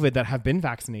gotten COVID that have been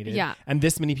vaccinated. Yeah. And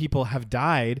this many people have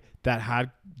died that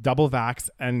had double vax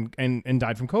and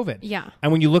died from COVID. Yeah.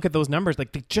 And when you look at those numbers, they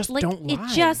just don't lie.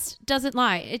 It just doesn't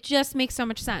lie. It just makes so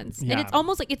much sense. Yeah. And it's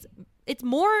almost it's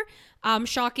more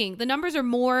shocking. The numbers are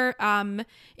more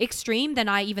extreme than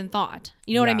I even thought.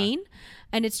 You know what I mean?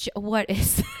 And it's what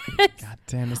is God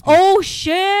damn this. Oh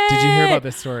shit. Did you hear about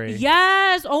this story?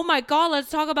 Yes. Oh my God. Let's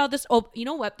talk about this. Oh, you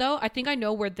know what though? I think I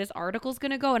know where this article is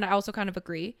going to go. And I also kind of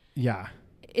agree. Yeah.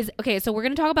 So we're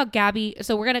going to talk about Gabby.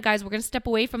 So we're going to step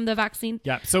away from the vaccine.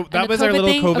 Yeah. So that was our little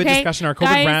COVID discussion, our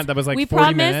COVID rant that was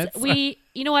 40 minutes.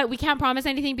 You know what? We can't promise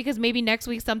anything because maybe next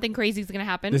week something crazy is going to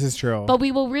happen. This is true. But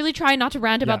we will really try not to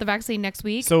rant about the vaccine next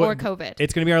week or COVID.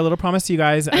 It's going to be our little promise to you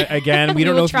guys. Again, we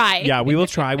don't know. We will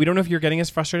try. We don't know if you're getting as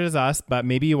frustrated as us, but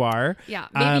maybe you are. Yeah.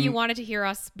 Maybe you wanted to hear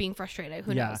us being frustrated.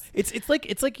 Who knows? It's like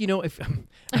if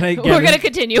and again, we're going to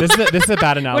continue. This is a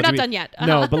bad analogy. We're not done yet.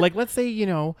 No, but let's say,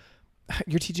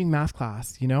 you're teaching math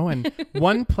class, and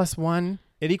 1 + 1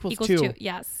 equals 2.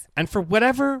 Yes. And for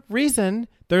whatever reason,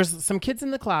 there's some kids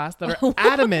in the class that are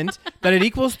adamant that it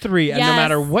equals 3. And no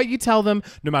matter what you tell them,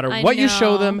 no matter what you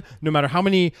show them, no matter how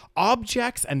many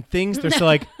objects and things, they're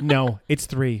still no, it's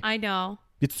 3. I know.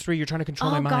 It's 3. You're trying to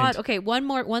control my mind. Oh God. Okay. One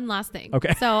last thing.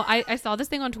 Okay. So I saw this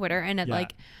thing on Twitter and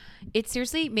it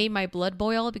seriously made my blood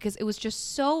boil because it was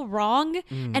just so wrong.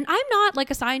 And I'm not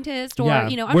a scientist or,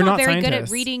 I'm not very good at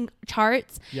reading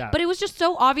charts, but it was just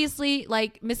so obviously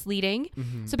misleading.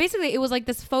 So basically it was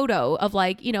this photo of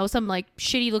some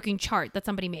shitty looking chart that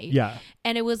somebody made. Yeah.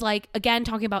 And it was again,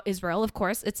 talking about Israel, of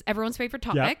course, it's everyone's favorite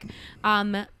topic.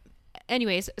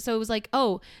 Anyways, so it was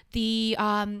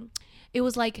it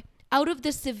was out of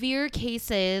the severe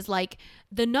cases,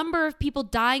 the number of people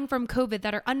dying from COVID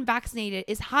that are unvaccinated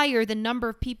is higher than number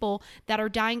of people that are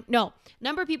dying. No,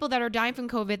 number of people that are dying from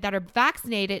COVID that are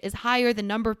vaccinated is higher than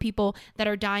number of people that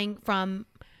are dying from,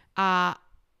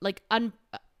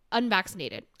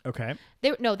 unvaccinated. Okay.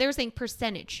 They were saying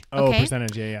percentage. Oh, okay?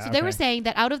 percentage. Yeah. So they were saying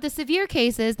that out of the severe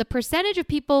cases, the percentage of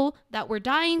people that were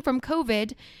dying from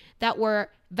COVID that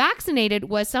were vaccinated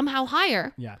was somehow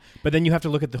higher. Yeah. But then you have to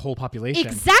look at the whole population.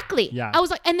 Exactly. Yeah. I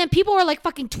was and then people were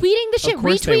fucking tweeting the shit,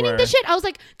 retweeting the shit. I was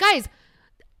guys,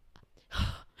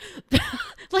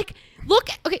 look,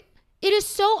 okay. It is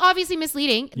so obviously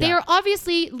misleading. Yeah. They are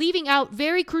obviously leaving out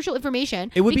very crucial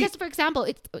information. It would because, for example,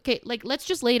 it's okay. Let's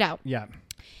just lay it out. Yeah.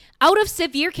 Out of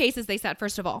severe cases, they said,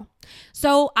 first of all.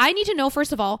 So I need to know,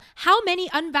 first of all, how many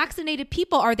unvaccinated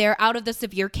people are there out of the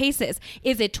severe cases?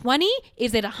 Is it 20?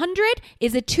 Is it 100?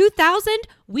 Is it 2,000?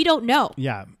 We don't know.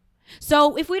 Yeah.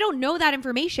 So if we don't know that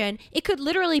information, it could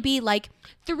literally be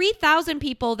 3,000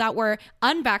 people that were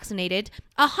unvaccinated,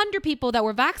 100 people that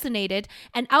were vaccinated.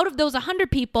 And out of those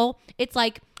 100 people, it's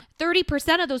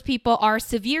 30% of those people are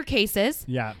severe cases.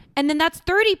 Yeah. And then that's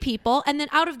 30 people. And then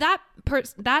out of that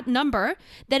number,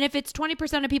 then if it's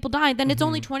 20% of people dying, then it's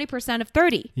only 20% of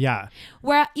 30. Yeah.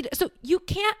 So you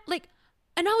can't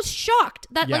and I was shocked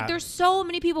that there's so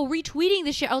many people retweeting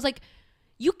this shit. I was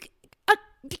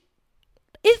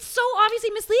it's so obviously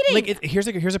misleading.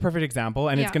 Here's a perfect example,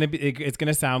 and it's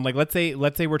gonna sound let's say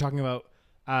we're talking about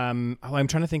I'm trying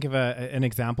to think of an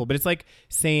example, but it's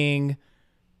saying,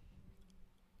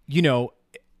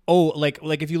 Oh, like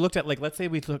if you looked at, like, let's say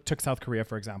we took South Korea,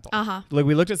 for example. Like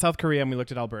we looked at South Korea and we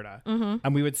looked at Alberta,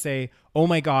 and we would say, oh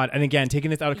my God. And again, taking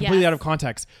this completely out of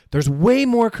context, there's way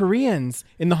more Koreans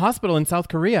in the hospital in South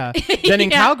Korea than in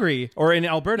Calgary or in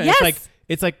Alberta. Yes.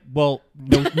 It's like, well,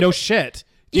 no shit.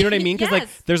 Do you know what I mean? Because like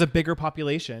there's a bigger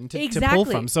population to pull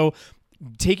from. So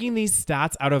taking these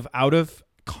stats out of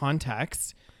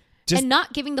context, and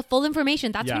not giving the full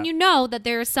information. That's when you know that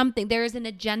there is an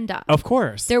agenda. Of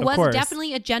course. There was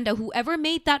definitely agenda. Whoever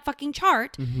made that fucking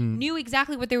chart knew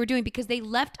exactly what they were doing, because they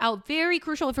left out very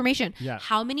crucial information. Yeah.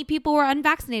 How many people were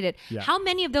unvaccinated? Yeah. How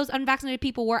many of those unvaccinated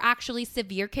people were actually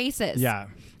severe cases? Yeah.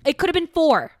 It could have been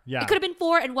 4. Yeah. It could have been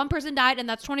 4 and one person died, and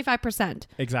that's 25%.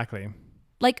 Exactly.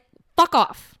 Like, fuck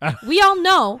off. We all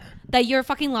know that you're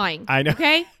fucking lying. I know.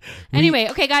 Okay? Anyway,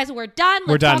 okay, guys, we're done.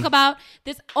 Let's talk about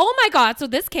this. Oh my God. So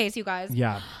this case, you guys.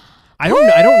 Yeah. I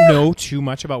don't know too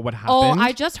much about what happened. Oh,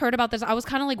 I just heard about this. I was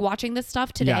kind of like watching this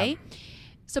stuff today. Yeah.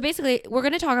 So basically, we're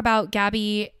going to talk about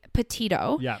Gabby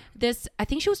Petito. Yeah. I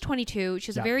think she was 22.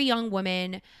 She's a very young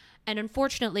woman. And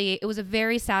unfortunately, it was a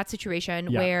very sad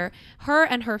situation where her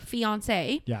and her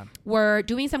fiance were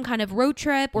doing some kind of road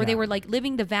trip, or they were like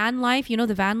living the van life,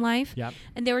 the van life. Yeah.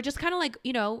 And they were just kind of like,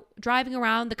 driving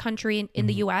around the country in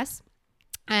the US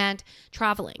and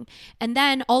traveling. And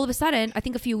then all of a sudden, I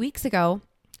think a few weeks ago,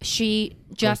 she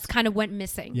just kind of went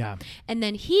missing. Yeah. And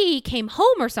then he came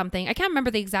home or something. I can't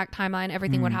remember the exact timeline,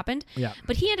 everything what happened. Yeah.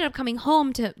 But he ended up coming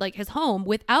home to like his home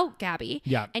without Gabby.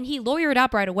 Yeah. And he lawyered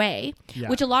up right away,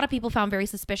 which a lot of people found very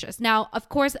suspicious. Now, of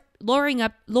course, lawyering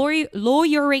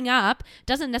up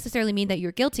doesn't necessarily mean that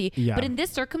you're guilty. Yeah. But in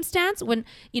this circumstance, when,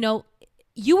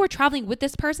 you were traveling with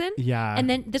this person, and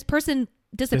then this person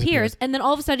disappears, and then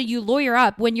all of a sudden you lawyer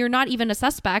up when you're not even a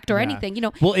suspect or anything,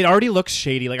 Well, it already looks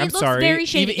shady. Like, I'm sorry. Very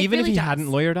shady. Even really if he does. hadn't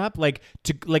lawyered up, like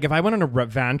if I went on a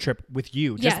van trip with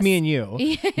you, just me and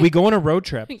you, we go on a road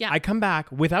trip. I come back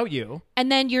without you,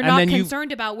 and then you're not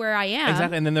concerned about where I am.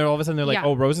 Exactly. And then all of a sudden they're like,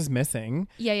 oh, Rose is missing.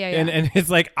 Yeah. And it's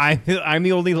like I'm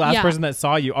the only last person that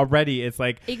saw you already. It's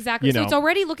like, exactly. So it's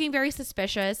already looking very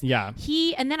suspicious. Yeah.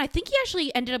 And then I think he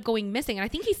actually ended up going missing, and I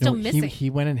think he's still missing. He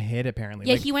went and hid, apparently.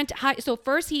 Yeah, he went to hide. So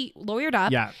first he lawyered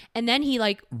up, and then he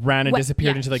like ran and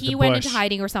disappeared into like the bush. He went into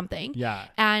hiding or something. Yeah.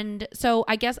 And so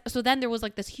I guess then there was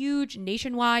like this huge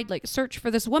nationwide like search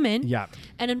for this woman. Yeah.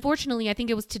 And unfortunately, I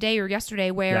think it was today or yesterday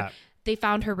where they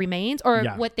found her remains, or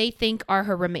what they think are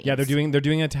her remains. Yeah, they're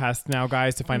doing a test now,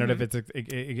 guys, to find out if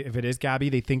it is Gabby.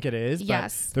 They think it is.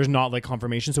 Yes. But there's not like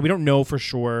confirmation, so we don't know for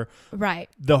sure. Right.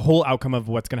 The whole outcome of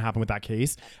what's going to happen with that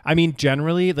case. I mean,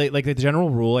 generally, like the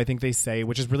general rule, I think they say,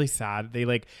 which is really sad. They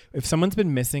like if someone's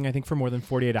been missing, I think for more than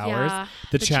 48 hours,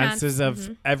 the chances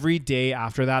of every day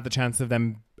after that, the chance of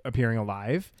them appearing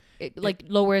alive. It like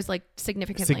lowers like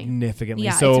significantly.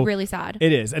 Yeah, so it's really sad.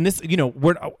 It is. And this,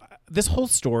 this whole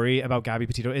story about Gabby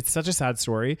Petito, it's such a sad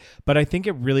story, but I think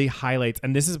it really highlights,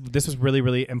 and this was really,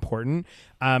 really important.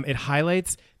 It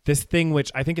highlights this thing,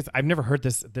 which I think I've never heard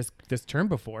this term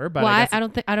before, but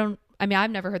I mean,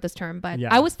 I've never heard this term, but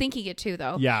I was thinking it too,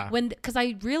 though. Yeah. Because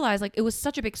I realized like it was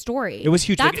such a big story. It was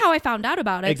huge. That's how I found out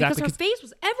about it. Exactly, because her face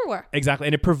was everywhere. Exactly.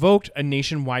 And it provoked a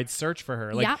nationwide search for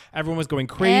her. Like everyone was going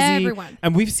crazy. Everyone.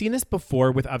 And we've seen this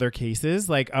before with other cases,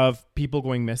 like of people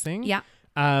going missing. Yeah.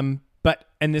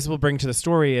 And this will bring to the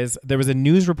story is there was a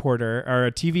news reporter or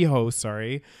a TV host,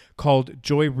 called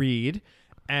Joy Reid.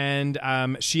 And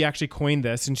she actually coined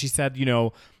this, and she said,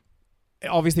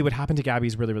 obviously what happened to Gabby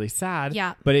is really, really sad.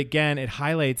 Yeah. But again, it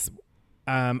highlights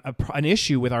an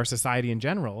issue with our society in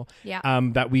general. Yeah.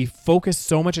 That we focus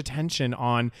so much attention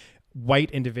on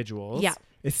white individuals. Yeah.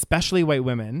 Especially white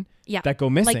women that go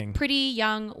missing. Like pretty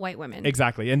young white women.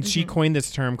 Exactly. And she coined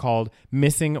this term called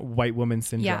missing white woman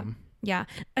syndrome. Yeah.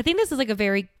 I think this is like a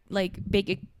very like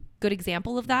good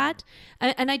example of that.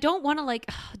 And I don't want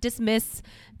to dismiss,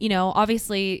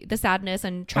 obviously the sadness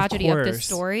and tragedy of this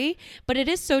story, but it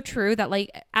is so true that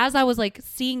as I was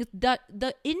seeing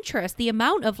the interest, the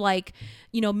amount of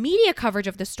media coverage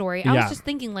of this story, I was just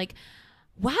thinking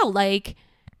wow,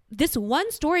 this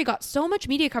one story got so much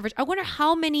media coverage. I wonder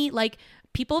how many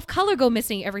people of color go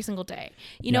missing every single day,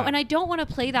 and I don't want to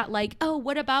play that oh,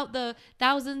 what about the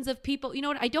thousands of people,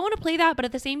 I don't want to play that, but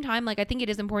at the same time, I think it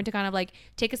is important to kind of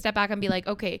take a step back and be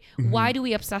okay, why do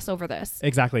we obsess over this?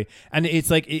 Exactly. And it's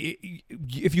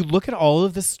if you look at all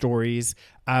of the stories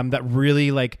that really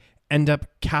end up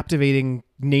captivating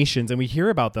nations, and we hear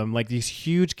about them, these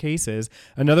huge cases.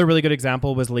 Another really good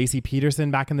example was Lacey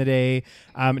Peterson back in the day.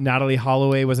 Natalie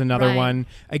Holloway was another one.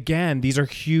 Again, these are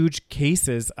huge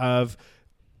cases of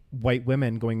white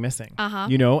women going missing,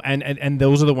 and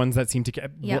those are the ones that seem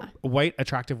to white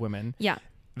attractive women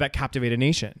that captivate a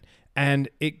nation. And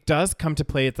it does come to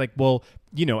play. It's like, well,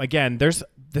 you know, again, there's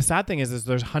the sad thing is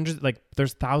there's hundreds, like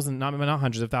there's thousands, not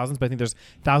hundreds of thousands, but I think there's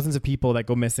thousands of people that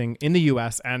go missing in the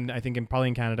US and I think probably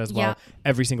in Canada as well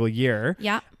every single year.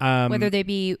 Yeah. Whether they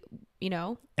be, you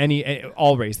know,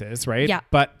 all races, right? Yeah.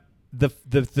 But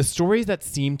the stories that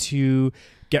seem to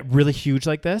get really huge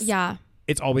like this,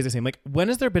 it's always the same. Like, when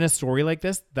has there been a story like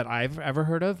this that I've ever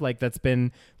heard of? Like, that's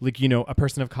been like, you know, a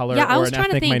person of color or an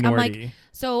ethnic minority.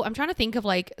 I'm trying to think of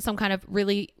like some kind of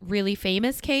really, really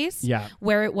famous case. Yeah.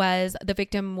 Where it was the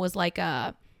victim was like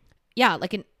a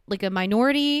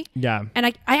minority. Yeah. And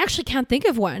I actually can't think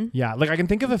of one. Yeah. Like, I can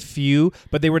think of a few,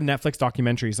 but they were Netflix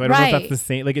documentaries. So I don't know if that's the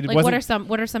same. Like, it wasn't.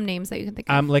 What are some names that you can think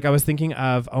of? Like, I was thinking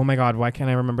of, oh my God, why can't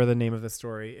I remember the name of the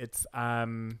story? It's,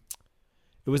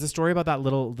 it was a story about the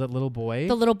little boy.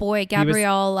 The little boy,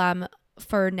 Gabriel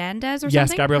Fernandez or something?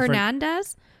 Yes, Gabriel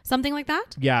Fernandez? Something like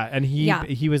that? Yeah, and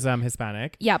he was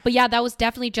Hispanic. Yeah, but that was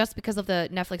definitely just because of the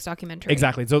Netflix documentary.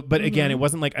 Exactly. So, but again, it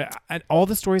wasn't like all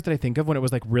the stories that I think of when it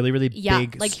was like really, really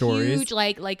big like stories. Huge,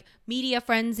 like media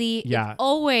frenzy. Yeah. It's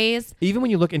always. Even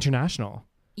when you look international.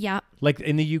 Yeah. Like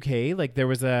in the UK, like there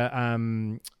was a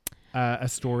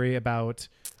story about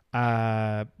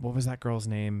what was that girl's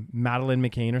name? Madeleine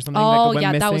McCann or something. Oh, that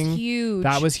went missing. That was huge.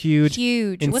 That was huge.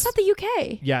 Huge. Was that the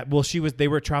UK? Yeah. Well, they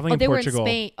were traveling in Portugal. Were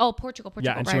in Spain. Oh, Portugal.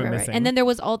 Yeah, and she went missing. And then there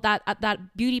was all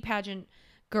that beauty pageant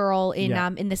girl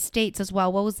in the States as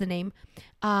well. What was the name?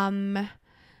 Not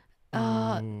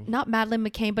Madeleine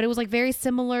McCann, but it was like very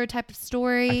similar type of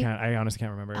story. I honestly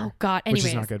can't remember. Oh God. Anyways.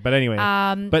 Which is not good. But anyway.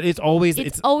 But it's always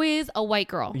a white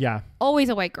girl. Yeah. Always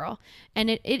a white girl. And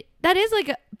that is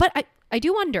like but I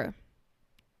do wonder,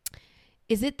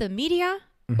 is it the media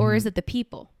or is it the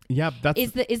people? Yeah,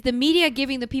 is the media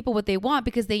giving the people what they want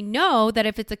because they know that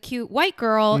if it's a cute white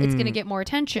girl, it's going to get more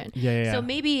attention. Yeah. So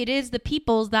maybe it is the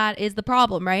people's that is the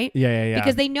problem, right? Yeah.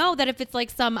 Because they know that if it's like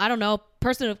some, I don't know,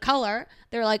 person of color,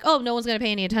 they're like, oh, no one's going to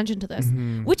pay any attention to this,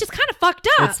 which is kind of fucked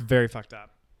up. It's very fucked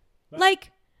up.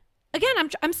 Like, again,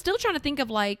 I'm still trying to think of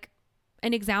like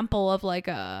an example of like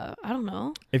I don't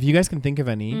know. If you guys can think of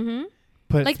any.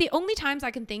 Like the only times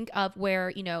I can think of where,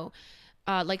 you know,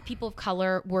 like people of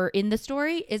color were in the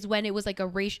story is when it was like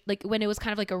when it was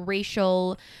kind of like a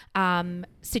racial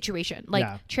situation, like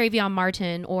Trayvon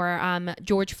Martin or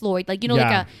George Floyd, like, you know,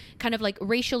 like a kind of like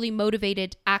racially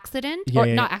motivated accident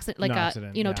not accident,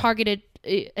 like targeted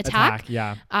attack.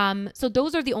 So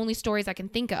those are the only stories I can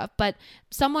think of, but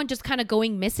someone just kind of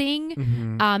going missing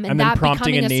and then that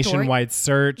prompting becoming a nationwide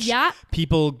search.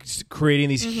 People creating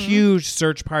these huge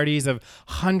search parties of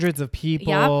hundreds of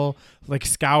people, like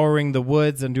scouring the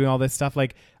woods and doing all this stuff.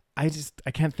 Like, I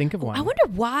can't think of one. I wonder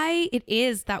why it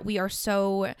is that we are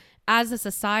so, as a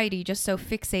society, just so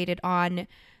fixated on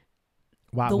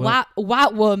white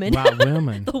woman.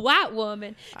 The white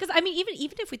woman. Because I mean, even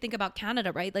if we think about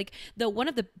Canada, right? Like one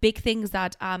of the big things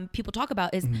that people talk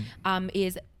about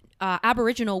is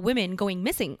Aboriginal women going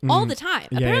missing all the time.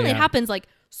 Apparently, it happens like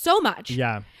so much.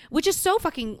 Yeah. Which is so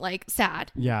fucking like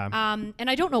sad. Yeah. And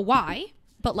I don't know why,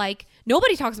 but like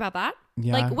nobody talks about that.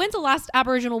 Yeah. Like, when's the last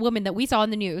Aboriginal woman that we saw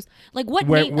in the news? Like, what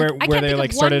name? Where they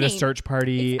like started a search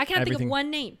party. I can't think of one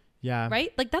name. Yeah.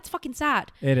 Right? Like, that's fucking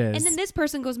sad. It is. And then this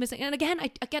person goes missing. And again,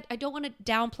 I don't want to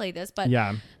downplay this, but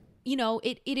you know,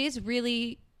 it is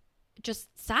really just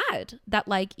sad that,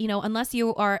 like, you know, unless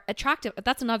you are attractive,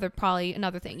 that's probably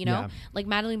another thing, you know, like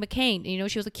Madeleine McCann, you know,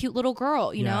 she was a cute little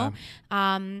girl, you know,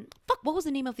 what was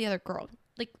the name of the other girl?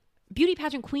 Like, beauty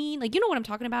pageant queen, like, you know what I'm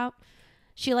talking about?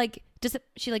 She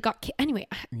got anyway.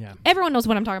 Everyone knows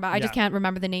what I'm talking about. I just can't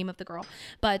remember the name of the girl,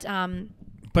 but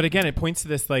again, it points to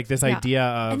this idea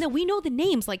of, and then we know the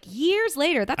names like years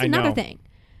later. That's another thing,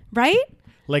 right?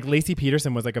 Like Lacey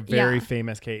Peterson was like a very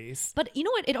famous case. But you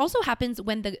know what? It also happens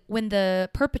when the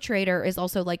perpetrator is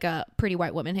also like a pretty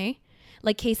white woman. Hey,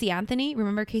 like Casey Anthony.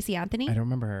 Remember Casey Anthony? I don't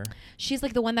remember her. She's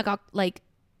like the one that got like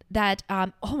that.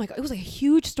 Oh my God, it was like a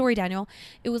huge story, Daniel.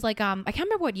 It was like I can't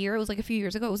remember what year. It was like a few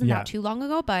years ago. It wasn't that too long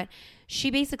ago. But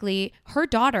she basically, her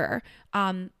daughter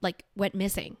like went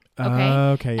missing.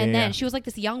 Okay. And then she was like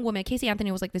this young woman. Casey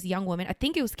Anthony was like this young woman. I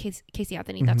think it was Casey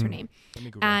Anthony. That's her name.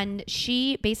 And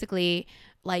she basically,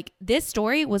 like, this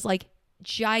story was like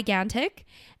gigantic,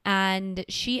 and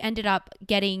she ended up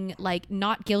getting like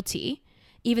not guilty,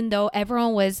 even though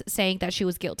everyone was saying that she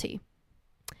was guilty.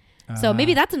 So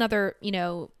maybe that's another, you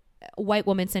know, white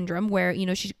woman syndrome where, you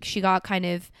know, she got kind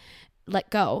of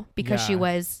let go because she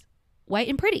was white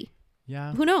and pretty.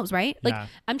 Yeah. Who knows, right? Like,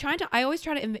 I always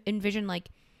try to envision, like,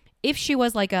 if she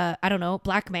was like a, I don't know,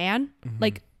 black man,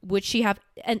 like, would she have,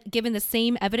 and given the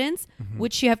same evidence,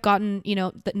 would she have gotten, you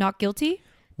know, not guilty?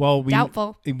 Well,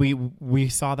 Doubtful. we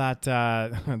saw that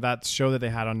that show that they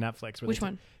had on Netflix. Which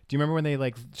one? Do you remember when they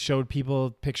like showed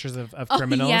people pictures of Oh,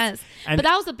 criminals? yes. And But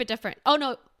that was a bit different. Oh,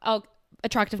 no. Oh,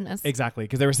 attractiveness. exactly,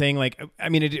 because they were saying like, I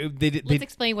mean, Let's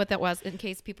explain what that was in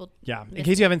case people. yeah. In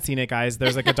case you haven't seen it, guys,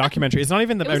 there's like a documentary. It's not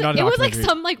even the. It was, not a it was like documentary.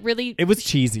 some like really. It was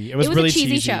cheesy. It was a really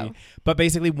cheesy cheesy. show. But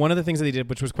basically, one of the things that they did,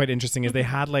 which was quite interesting, is they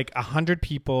had like 100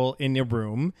 people in a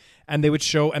room, and they would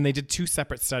show, and they did 2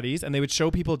 separate studies, and they would show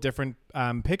people different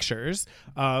pictures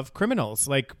of criminals,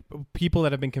 like people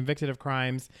that have been convicted of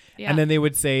crimes, and then they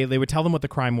would tell them what the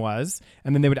crime was,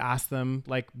 and then they would ask them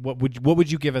like, what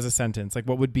would you give as a sentence? Like,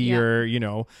 what would be your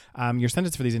your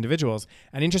sentence for these individuals?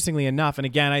 And interestingly enough, and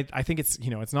again, I think it's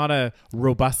it's not a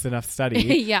robust enough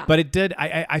study, but it did.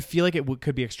 I feel like it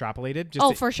could be extrapolated.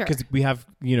 Just for sure, because we have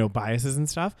biases and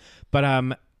stuff,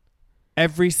 but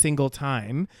every single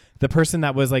time the person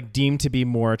that was like deemed to be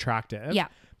more attractive,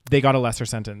 they got a lesser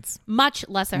sentence, much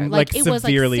lesser, like it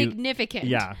severely, was like significant.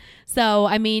 Yeah. So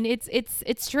I mean,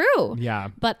 it's true. Yeah.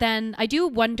 But then I do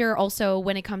wonder also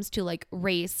when it comes to like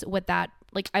race, with that.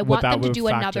 Like I want them to do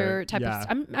another type of.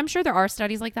 I'm sure there are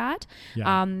studies like that. Yeah.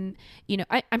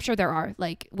 I'm sure there are,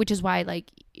 like, which is why like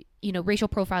racial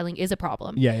profiling is a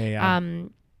problem. Yeah.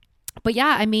 But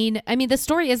yeah, I mean, the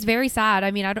story is very sad.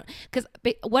 I mean, I don't, because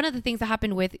one of the things that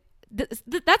happened with that's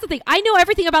the thing. I know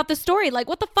everything about this story. Like,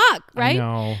 what the fuck, right?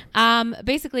 I know.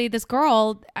 Basically, this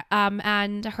girl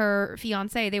and her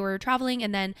fiance, they were traveling,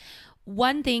 and then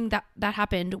one thing that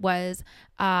happened was,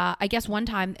 I guess one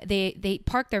time they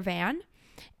parked their van.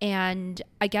 And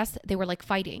I guess they were like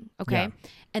fighting. Okay. Yeah.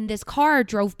 And this car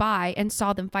drove by and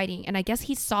saw them fighting. And I guess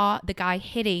he saw the guy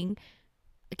hitting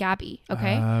Gabby.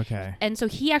 Okay. Okay. And so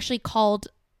he actually called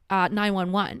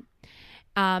 911.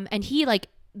 And he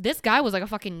this guy was like a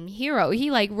fucking hero. He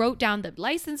like wrote down the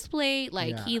license plate.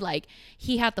 Like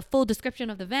he had the full description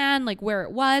of the van, like where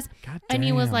it was. God and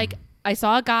he was damn. like, I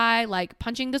saw a guy like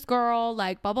punching this girl,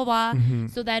 like blah, blah, blah. Mm-hmm.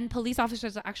 So then police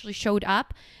officers actually showed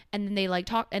up, and then they like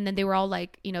talked, and then they were all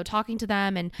like, talking to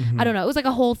them. And I don't know, it was like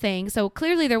a whole thing. So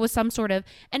clearly there was some sort of,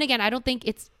 and again, I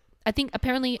think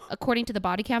apparently according to the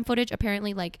body cam footage,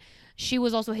 apparently like she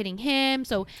was also hitting him.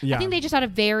 So I think they just had a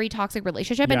very toxic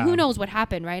relationship, and who knows what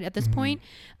happened right at this point.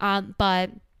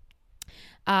 But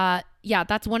that's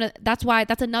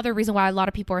that's another reason why a lot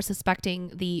of people are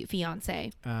suspecting the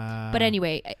fiance. But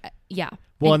anyway,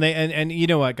 Well, and you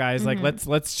know what, guys, like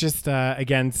let's just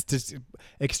again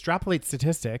extrapolate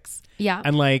statistics. Yeah.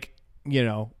 And like,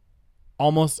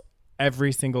 almost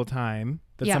every single time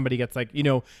that somebody gets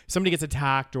somebody gets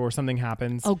attacked or something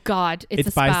happens. Oh God, it's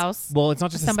a spouse. Well, it's not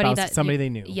just somebody a spouse, it's somebody they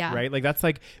knew. Yeah. Right. Like that's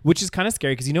like, which is kind of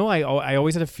scary because I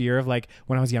always had a fear of like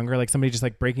when I was younger, like somebody just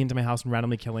like breaking into my house and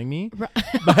randomly killing me.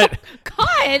 But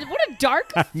God, what a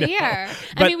dark fear.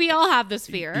 I mean, we all have this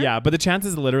fear. Yeah, but the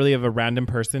chances literally of a random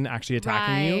person actually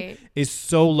attacking you is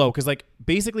so low because like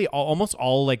basically almost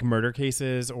all like murder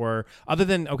cases, or other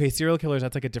than serial killers,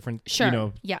 that's like a different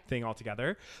thing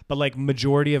altogether. But like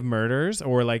majority of murders,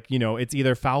 or like it's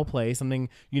either foul play, something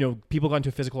people got into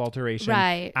a physical alteration,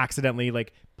 accidentally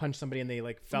like punched somebody and they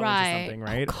like fell into something,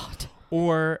 right? Oh, God.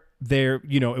 Or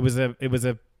it was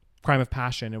a crime of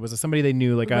passion. It was somebody they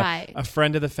knew, like a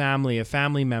friend of the family, a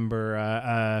family member,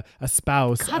 a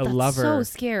spouse, God, a lover. So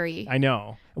scary. I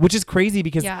know, which is crazy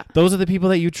because those are the people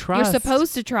that you trust. You're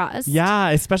supposed to trust. Yeah,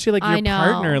 especially like your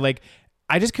partner. Like,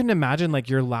 I just couldn't imagine like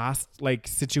your last like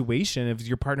situation of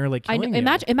your partner like killing you.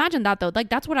 Imagine that though. Like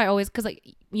that's what I always, because like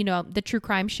the true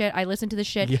crime shit. I listen to the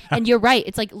shit, and you're right.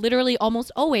 It's like literally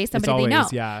almost always somebody they know.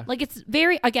 Yeah. Like it's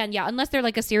very unless they're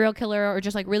like a serial killer or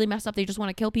just like really messed up. They just want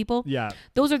to kill people. Yeah.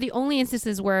 Those are the only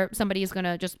instances where somebody is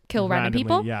gonna just kill random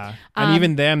people. Yeah. And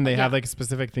even them, they have like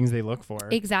specific things they look for.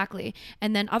 Exactly.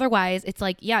 And then otherwise, it's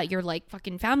like you're like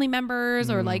fucking family members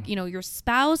or like your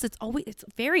spouse. It's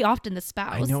very often the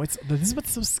spouse. I know. This is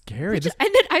what's so scary. And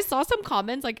then I saw some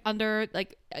comments like under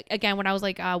like again when I was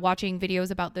like watching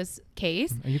videos about this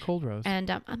case. Are you cold, Rose? And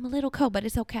I'm a little cold, but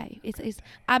it's okay.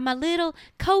 I'm a little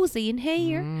cozy in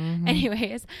here.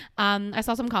 Anyways, I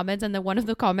saw some comments, and then one of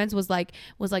the comments was like,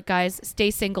 guys,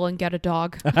 stay single and get a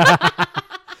dog.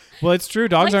 Well, it's true.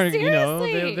 Dogs aren't,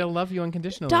 seriously. they'll love you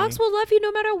unconditionally. Dogs will love you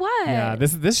no matter what. Yeah,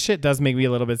 this shit does make me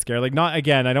a little bit scared. Like, not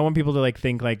again. I don't want people to like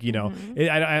think like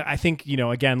I think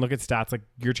again, look at stats. Like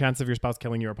your chance of your spouse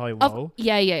killing you are probably low.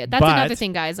 Yeah. That's another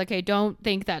thing, guys. Okay, don't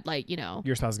think that like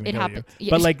your spouse is gonna kill happens. you.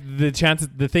 But like the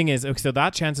thing is, okay, so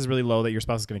that chance is really low that your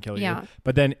spouse is gonna kill you.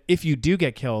 But then if you do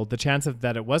get killed, the chance of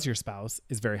that it was your spouse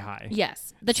is very high.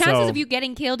 Yes, the chances of you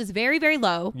getting killed is very, very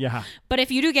low. Yeah. But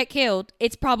if you do get killed,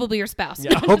 it's probably your spouse.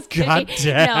 Yeah. Oh God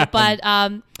damn. No, but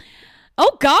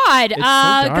Oh God. It's so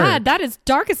dark. God, that is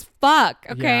dark as fuck.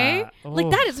 Okay. Yeah. Like Oh.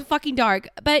 that is fucking dark.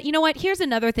 But you know what? Here's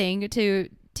another thing to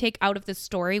take out of this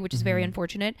story, which is very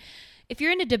unfortunate. If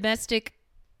you're in a domestic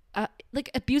like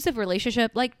abusive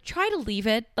relationship, like try to leave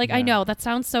it. Like I know that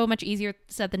sounds so much easier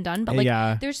said than done, but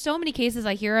like there's so many cases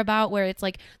I hear about where it's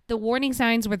like the warning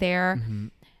signs were there,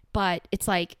 but it's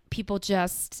like people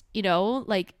just, you know,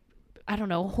 like I don't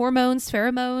know, hormones,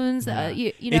 pheromones,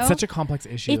 you know. It's such a complex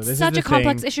issue. It's such a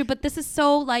complex issue, but this is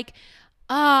so like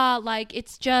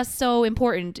it's just so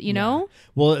important, you know?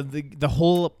 Well, the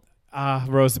whole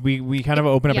Rose, we kind of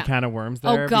open up a can of worms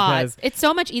there. Oh God, because it's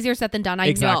so much easier said than done. I know.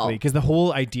 Exactly, because the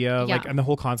whole idea, like, and the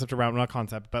whole concept around, not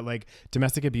concept, but like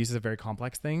domestic abuse is a very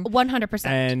complex thing. 100%.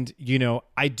 And you know,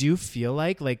 I do feel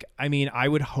like, I mean, I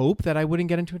would hope that I wouldn't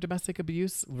get into a domestic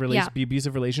abusive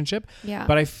relationship. Yeah.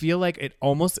 But I feel like it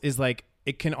almost is like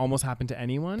it can almost happen to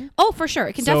anyone. Oh, for sure,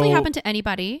 it can definitely happen to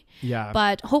anybody. Yeah.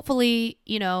 But hopefully,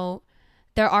 you know,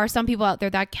 there are some people out there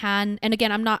that can, and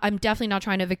again, I'm definitely not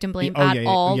trying to victim blame at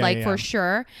all, for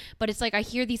sure. But it's like I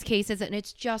hear these cases and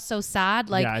it's just so sad.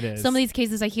 Like some of these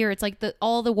cases I hear, it's like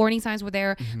all the warning signs were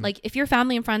there. Like if your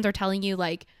family and friends are telling you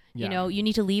like, you know, you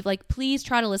need to leave, like please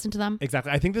try to listen to them.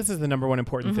 Exactly. I think this is the number one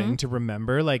important thing to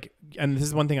remember. Like, and this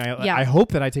is one thing I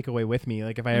hope that I take away with me.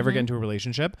 Like if I ever get into a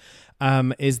relationship,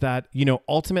 is that, you know,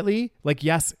 ultimately, like,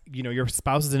 yes, you know, your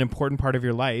spouse is an important part of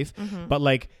your life, but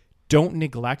like, don't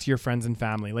neglect your friends and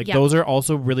family. Like those are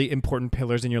also really important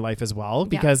pillars in your life as well,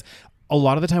 because a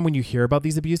lot of the time when you hear about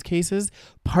these abuse cases,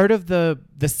 part of the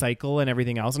cycle and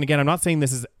everything else, and again, I'm not saying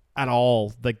this is at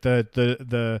all like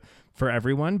the for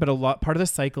everyone, but part of the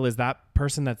cycle is that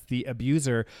person that's the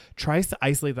abuser tries to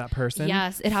isolate that person it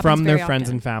happens from their very friends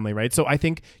often. and family, right? So I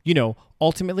think, you know,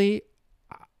 ultimately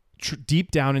deep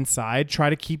down inside,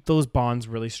 try to keep those bonds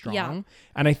really strong.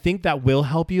 And I think that will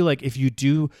help you. Like if you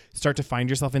do start to find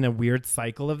yourself in a weird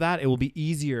cycle of that, it will be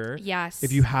easier. Yes.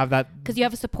 If you have that. Because you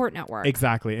have a support network.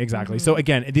 Exactly. So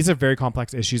again, these are very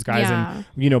complex issues, guys. And,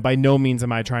 you know, by no means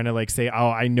am I trying to like say, oh,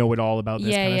 I know it all about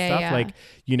this kind of stuff. Yeah. Like,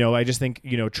 you know, I just think,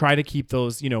 you know, try to keep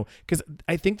those, you know, because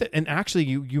I think that, and actually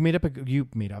you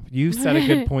said a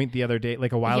good point the other day,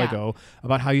 like a while ago,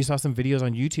 about how you saw some videos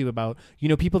on YouTube about, you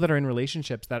know, people that are in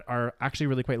relationships that are actually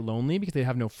really quite lonely because they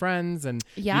have no friends and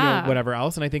you know, whatever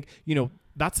else. And I think, you know,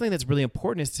 that's something that's really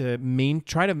important, is to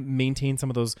try to maintain some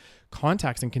of those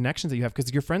contacts and connections that you have,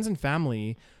 because your friends and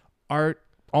family are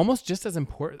almost just as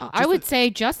important. I would say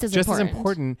just as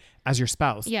important as your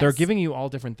spouse. Yes. They're giving you all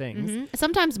different things.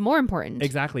 Sometimes more important.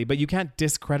 Exactly. But you can't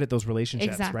discredit those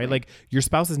relationships, Exactly. right? Like your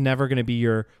spouse is never going to be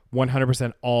your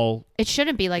 100% all. It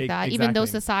shouldn't be like that. Exactly. Even though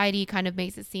society kind of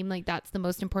makes it seem like that's the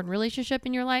most important relationship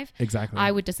in your life. Exactly.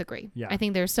 I would disagree. Yeah. I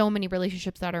think there's so many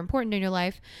relationships that are important in your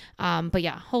life. But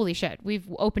yeah, holy shit. We've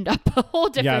opened up a whole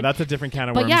different. Yeah, that's a different can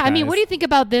of worms. But yeah, I mean, guys. what do you think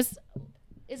about this?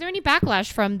 Is there any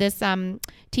backlash from this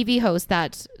TV host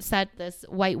that said this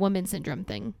white woman syndrome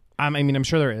thing? I mean, I'm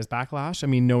sure there is backlash. I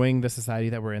mean, knowing the society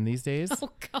that we're in these days. Oh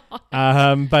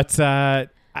God. But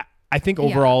I think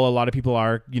overall, a lot of people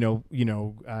are,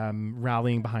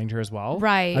 rallying behind her as well.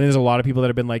 Right. And there's a lot of people that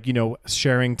have been like, you know,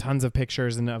 sharing tons of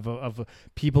pictures and of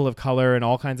people of color and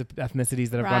all kinds of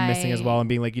ethnicities that have gone missing as well, and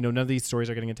being like, you know, none of these stories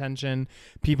are getting attention.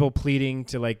 People pleading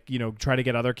to like, you know, try to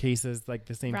get other cases like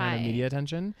the same kind of media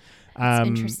attention. That's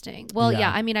interesting. Well,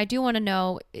 yeah. I mean, I do want to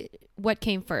know what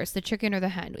came first, the chicken or the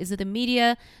hen. Is it the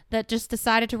media that just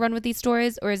decided to run with these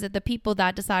stories, or is it the people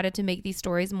that decided to make these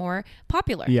stories more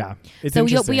popular? Yeah. It's so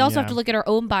interesting. we also have to look at our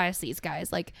own biases,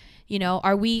 guys. Like, you know,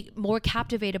 are we more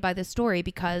captivated by this story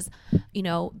because, you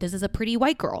know, this is a pretty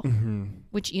white girl,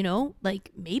 which, you know,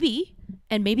 like maybe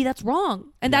that's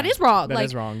wrong. And that is wrong. That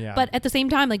is wrong. Yeah. But at the same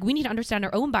time, like we need to understand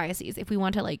our own biases if we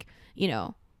want to, like, you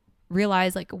know,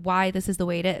 realize like why this is the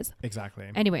way it is. Exactly.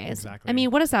 Anyways, I mean,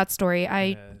 what a sad story.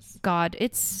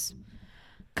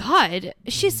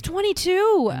 She's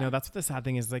 22. No, that's what the sad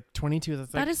thing is. Like 22.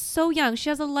 That is so young. She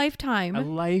has a lifetime.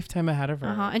 Ahead of her.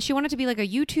 And she wanted to be like a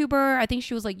YouTuber. I think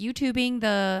she was like YouTubing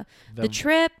the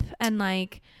trip, and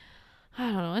like, I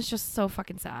don't know. It's just so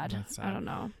fucking sad. I don't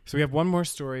know. So we have one more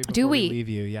story before we leave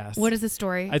you. Yes. What is the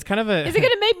story? It's kind of a. Is it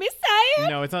gonna make me say it?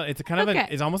 No, it's not. It's kind of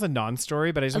it's almost a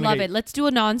non-story, but I love it. Let's do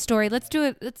a non-story. Let's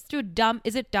do a dumb.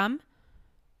 Is it dumb?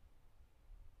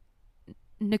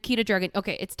 Nikita Dragon.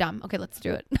 Okay, it's dumb. Okay, let's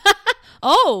do it.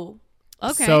 Oh.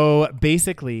 Okay. So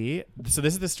basically, this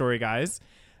is the story, guys.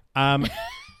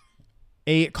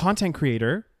 A content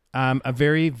creator, a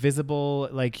very visible,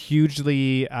 like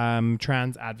hugely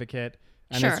trans advocate,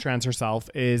 and is trans herself,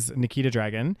 is Nikita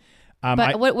Dragon.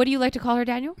 But what do you like to call her,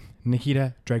 Daniel?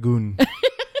 Nikita Dragoon.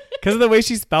 Because of the way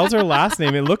she spells her last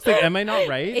name. It looks like, am I not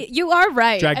right? You are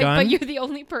right. Dragon? But you're the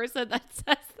only person that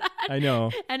says that. I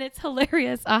know. And it's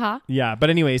hilarious. Yeah. But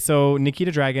anyway, so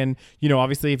Nikita Dragon, you know,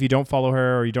 obviously if you don't follow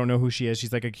her or you don't know who she is,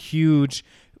 she's like a huge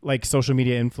like social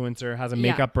media influencer, has a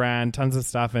makeup brand, tons of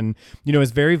stuff, and you know is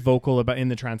very vocal about in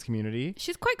the trans community.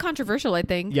 She's quite controversial, I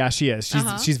think. Yeah, she is.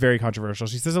 She's very controversial.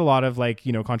 She says a lot of like,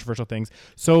 you know, controversial things.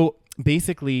 So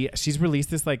basically she's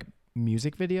released this like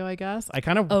music video, I guess. I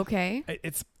kind of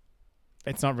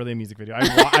it's not really a music video.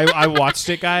 I watched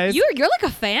it, guys. You're like a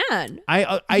fan.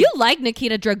 I you like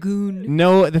Nikita Dragoon.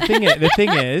 No, the thing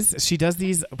is she does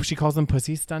these, she calls them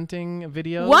pussy stunting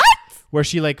videos. What? Where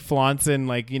she like flaunts and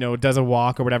like, you know, does a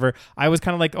walk or whatever. I was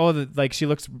kind of like, oh, like she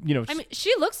looks, you know. I mean,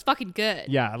 she looks fucking good.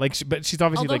 Yeah, like, but she's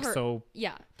obviously Although like so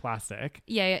yeah. plastic.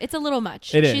 Yeah, it's a little much.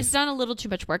 She's done a little too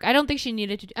much work. I don't think she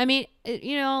needed to. I mean,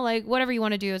 you know, like whatever you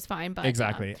want to do is fine. But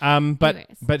exactly. Anyways.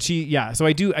 But she, yeah. So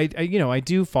I do, you know, I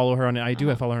do follow her on. I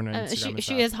follow her on Instagram.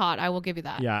 She is hot. I will give you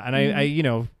that. Yeah, and I, you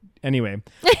know. Anyway,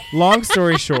 long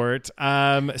story short,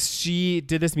 she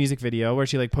did this music video where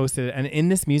she like posted it, and in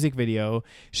this music video,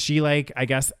 she like I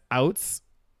guess outs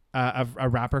a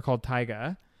rapper called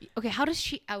Tyga. Okay, how does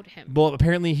she out him? Well,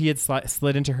 apparently he had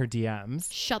slid into her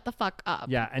DMs. Shut the fuck up.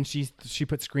 Yeah, and she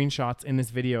put screenshots in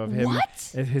this video of him,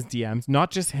 what? His DMs,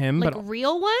 not just him, like but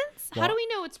real ones. Well, how do we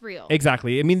know it's real?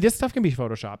 Exactly. I mean, this stuff can be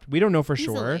photoshopped. We don't know for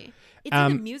sure. It's in a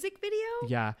music video.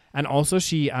 Yeah, and also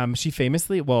she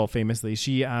famously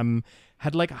she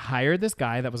had like hired this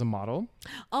guy that was a model.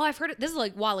 Oh, I've heard it. This is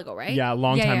like a while ago, right? Yeah, a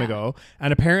long time ago.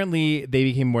 And apparently they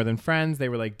became more than friends. They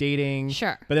were like dating.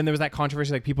 Sure. But then there was that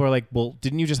controversy. Like people are like, well,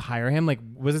 didn't you just hire him? Like,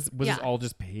 was this all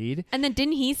just paid? And then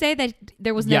didn't he say that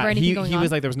there was never anything going on? He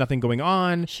was like, there was nothing going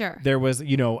on. Sure. There was,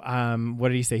 you know, what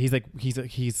did he say? He's like,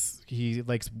 he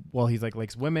likes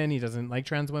women. He doesn't like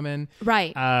trans women.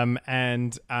 Right.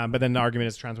 But then the argument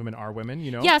is trans women are women, you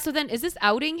know? Yeah. So then is this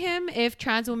outing him if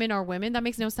trans women are women? That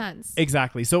makes no sense.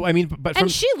 Exactly. So, I mean, but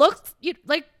she looks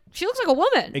like a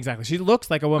woman. Exactly. She looks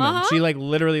like a woman. She like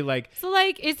literally like. So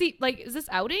like, is this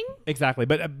outing? Exactly.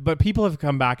 But people have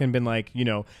come back and been like, you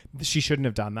know, she shouldn't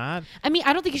have done that. I mean,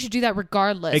 I don't think you should do that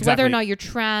regardless, whether or not you're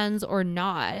trans or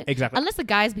not. Exactly. Unless the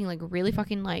guy's being like really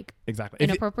fucking like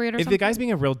inappropriate or something. If the guy's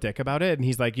being a real dick about it and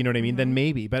he's like, you know what I mean, then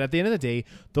maybe. But at the end of the day,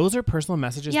 those are personal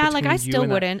messages. Yeah, like I still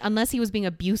wouldn't unless he was being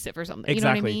abusive or something.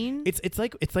 Exactly. You know what I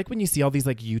mean? It's like when you see all these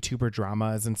like YouTuber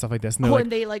dramas and stuff like this. And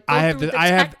and they like go I have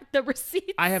the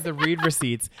receipts. I have the read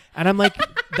receipts. And I'm like,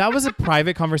 that was a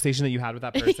private conversation that you had with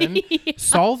that person. Yeah.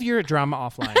 Solve your drama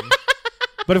offline.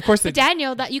 But of course,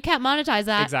 Daniel, that you can't monetize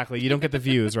that. Exactly. You don't get the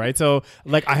views, right? So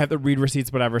like I have the read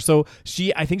receipts, whatever. So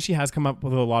I think she has come up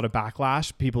with a lot of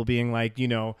backlash. People being like, you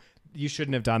know, you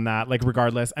shouldn't have done that. Like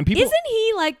regardless. And people. Isn't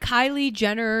he like Kylie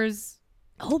Jenner's?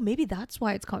 Oh, maybe that's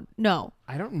why it's called. No,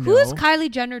 I don't know. Who's Kylie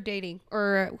Jenner dating,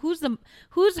 or who's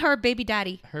her baby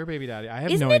daddy? Her baby daddy. I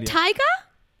have Isn't no idea. Isn't it Tyga?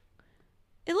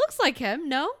 It looks like him.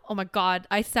 No? Oh my God.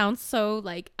 I sound so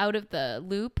like out of the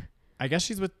loop. I guess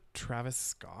she's with Travis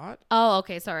Scott. Oh,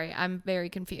 okay. Sorry. I'm very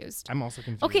confused. I'm also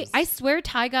confused. Okay. I swear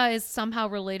Tyga is somehow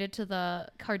related to the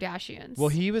Kardashians. Well,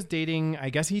 he was dating,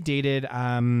 I guess he dated,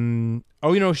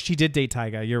 oh, you know, she did date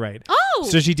Tyga. You're right. Oh.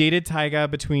 So she dated Tyga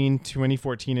between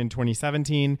 2014 and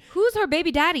 2017. Who's her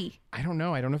baby daddy? I don't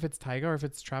know. I don't know if it's Tyga or if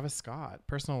it's Travis Scott.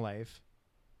 Personal life.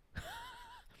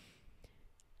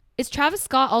 Is Travis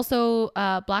Scott also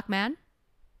a black man?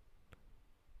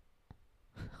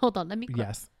 Hold on, let me.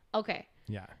 Yes. Okay.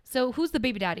 Yeah. So who's the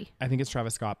baby daddy? I think it's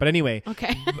Travis Scott. But anyway.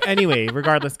 Okay.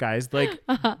 Regardless, guys, like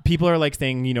people are like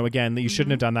saying, you know, again, that you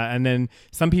shouldn't have done that. And then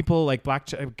some people like I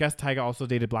guess Tyga also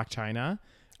dated Black China.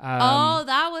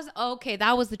 That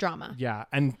was the drama. Yeah.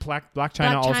 And Black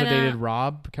China also dated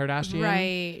Rob Kardashian.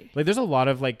 Right. Like there's a lot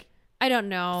of like. I don't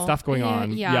know. Stuff going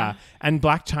on. Yeah. And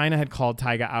Black China had called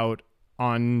Tyga out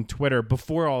on Twitter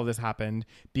before all this happened,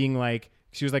 being like,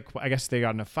 she was like, I guess they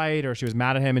got in a fight or she was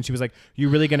mad at him and she was like, you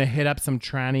really gonna hit up some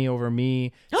tranny over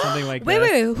me? Something like wait,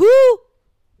 this. Wait, who?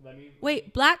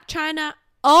 Wait, Black China.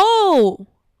 Oh.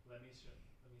 Let me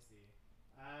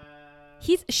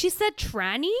see. She said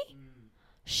tranny?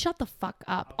 Shut the fuck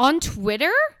up. On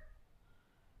Twitter?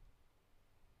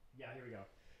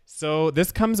 So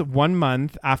this comes 1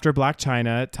 month after Black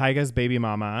China, Tyga's baby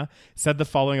mama, said the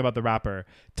following about the rapper.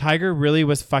 Tiger really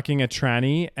was fucking a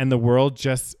tranny and the world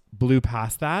just blew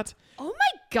past that. Oh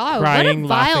my God. Crying, what a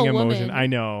vile laughing woman. emotion. I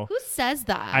know. Who says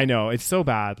that? I know. It's so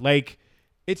bad. Like,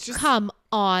 it's just. Come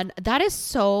on. That is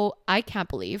so. I can't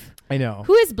believe. I know.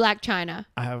 Who is Black China?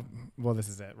 Well, this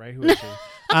is it, right? Who is she?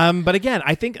 But again,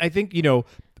 I think you know,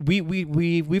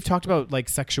 we've talked about like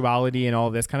sexuality and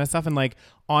all this kind of stuff, and like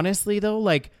honestly though,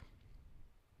 like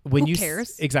when who you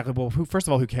cares? Exactly. Well, first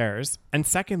of all, who cares? And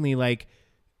secondly, like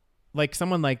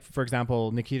someone like, for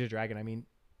example, Nikita Dragon. I mean,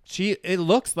 it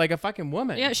looks like a fucking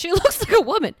woman. Yeah, she looks like a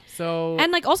woman. So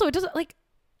and like also it doesn't like.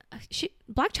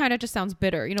 Black China just sounds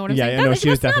bitter. You know what I'm saying? Yeah, no, she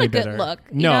was definitely not a bitter. good look.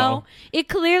 No. You know? It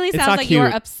clearly It's sounds not like cute.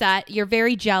 you're upset. You're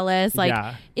very jealous. Like,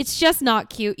 Yeah. it's just not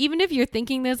cute. Even if you're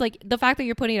thinking this, like, the fact that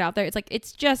you're putting it out there, it's like,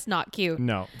 it's just not cute.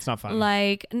 No, it's not fun.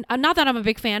 Like, not that I'm a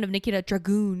big fan of Nikita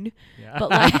Dragun, Yeah.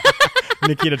 but like,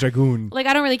 Nikita Dragoon. like,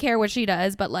 I don't really care what she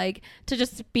does, but like, to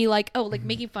just be like, oh, like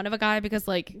making fun of a guy because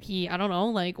like he, I don't know,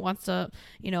 like wants to,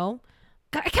 you know.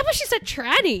 God, I can't believe she said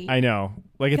tranny. I know.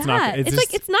 Like, it's God. not. It's just,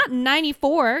 like, it's not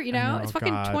 94, you know? know, It's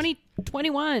fucking God.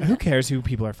 2021. Who cares who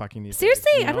people are fucking these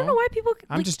Seriously, days, you I don't know why people.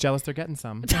 I'm like, just jealous they're getting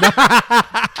some.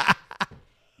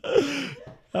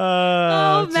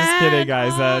 Oh, Just man. kidding,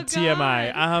 guys. Oh,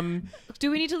 TMI. do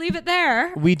we need to leave it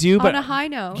there? We do, but on a high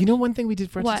note. you know one thing we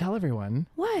did forget What? to tell everyone.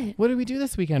 What? What did we do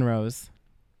this weekend, Rose?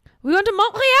 We went to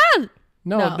Montreal.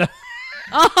 No. No.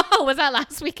 Oh, was that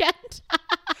last weekend?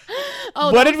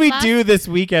 Oh, what that did was we last- do this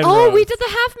weekend? Oh, Rose? we did the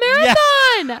half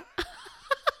marathon.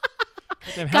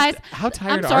 Damn, Guys, how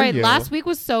tired I'm sorry. are you? Last week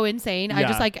was so insane. I Yeah.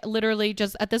 just like literally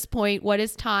just at this point, what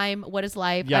is time? What is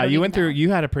life? I Yeah, don't you even went through. know.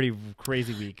 You had a pretty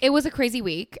crazy week. It was a crazy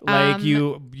week. Like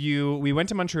we went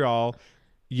to Montreal.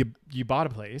 You bought a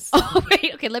place. Oh,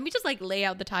 wait. Okay. Let me just like lay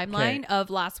out the timeline of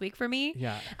last week for me.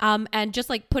 Yeah. And just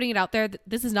like putting it out there,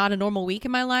 this is not a normal week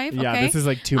in my life. Yeah, okay? this is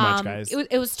like too much, guys.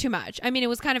 It was too much. I mean, it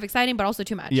was kind of exciting, but also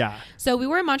too much. Yeah. So we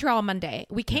were in Montreal on Monday.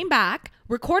 We came back,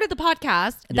 recorded the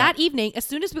podcast that evening as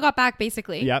soon as we got back,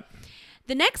 basically. Yep.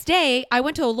 The next day, I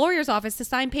went to a lawyer's office to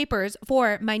sign papers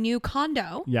for my new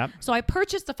condo. Yep. So I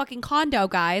purchased a fucking condo,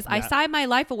 guys. I Yeah. signed my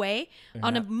life away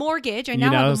on a mortgage. I You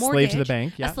now know, have a slave mortgage. to the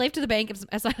bank, yeah. A slave to the bank,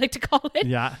 as I like to call it.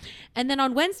 Yeah. And then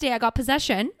on Wednesday, I got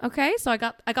possession. Okay, so I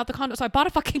got the condo. So I bought a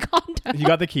fucking condo. You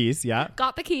got the keys. Yeah.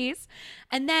 Got the keys.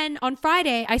 And then on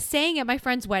Friday, I sang at my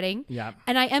friend's wedding. Yeah.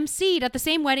 And I emceed at the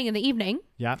same wedding in the evening.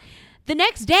 Yeah. The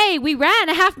next day, we ran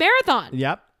a half marathon.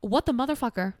 Yep. What the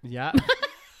motherfucker? Yeah.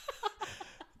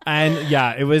 And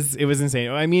yeah, it was insane.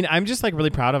 I mean, I'm just like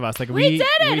really proud of us. Like We did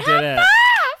it. We did Half it. five.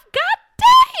 God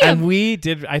damn.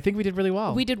 And I think we did really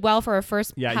well. We did well for our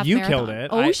first Yeah, half you marathon. killed it.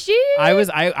 Oh, shit. I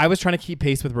was trying to keep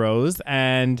pace with Rose,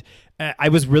 and I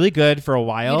was really good for a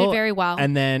while. You did very well.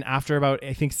 And then after about,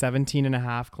 I think 17 and a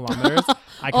half kilometers,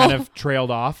 I kind of trailed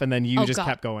off, and then you just God.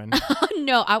 kept going.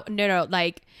 No.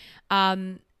 Like,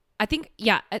 I think,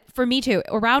 yeah, for me too,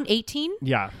 around 18,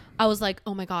 Yeah. I was like,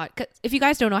 oh my God. 'Cause if you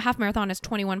guys don't know, half marathon is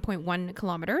 21.1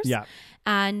 kilometers. Yeah.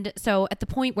 And so at the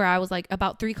point where I was like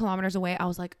about 3 kilometers away, I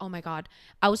was like, oh my God.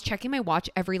 I was checking my watch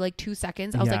every like 2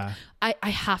 seconds. I was Yeah. like, I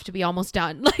have to be almost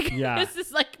done. Like, Yeah. this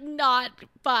is like not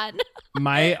fun.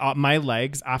 My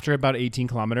legs after about 18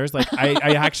 kilometers, like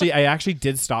I actually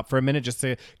did stop for a minute just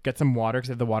to get some water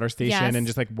because at the water station Yes. and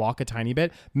just like walk a tiny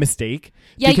bit. Mistake.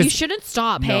 Yeah, you Because shouldn't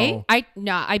stop. No. Hey,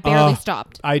 I barely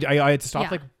stopped. I had stopped Yeah.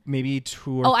 like maybe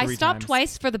 2 or 3 I times. stopped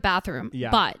twice for the bathroom.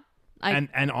 Yeah. But And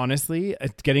honestly,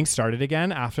 getting started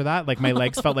again after that, like my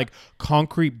legs felt like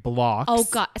concrete blocks. oh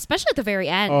God, especially at the very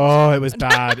end. Oh, it was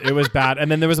bad. It was bad.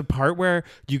 And then there was a part where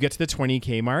you get to the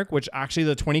 20K mark, which actually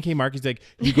the 20K mark is like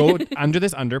you go under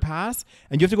this underpass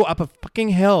and you have to go up a fucking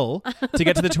hill to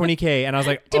get to the 20K. And I was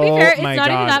like, To be fair, it's my not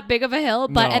God. even that big of a hill,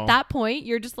 but No. at that point,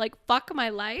 you're just like, fuck my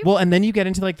life. Well, and then you get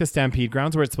into like the Stampede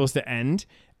grounds where it's supposed to end.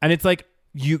 And it's like,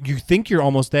 you think you're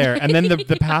almost there. And then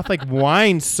the path like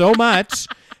winds so much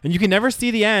and you can never see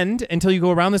the end until you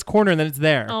go around this corner and then it's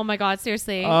there. Oh my God,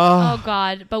 seriously. Oh. Oh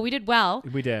God. But we did well.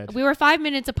 We did. We were 5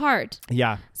 minutes apart.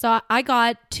 Yeah. So I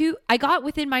got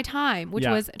within my time, which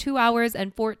Yeah. was 2 hours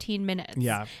and 14 minutes.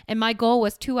 Yeah. And my goal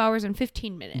was 2 hours and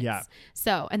 15 minutes. Yeah.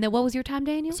 So, and then what was your time,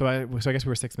 Daniel? So I guess we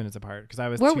were 6 minutes apart because I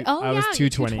was Were two, we? Oh, I was yeah,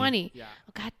 220. Yeah.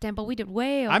 Oh, God damn, but we did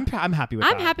way. I'm happy with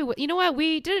that. I'm happy with, you know what?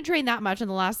 We didn't train that much in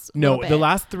the last No, little bit. the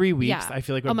last 3 weeks, Yeah. I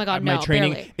feel like Oh my God, my no,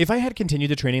 training. barely. If I had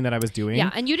continued the training that I was doing, Yeah,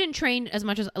 and you didn't train as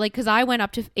much as like because I went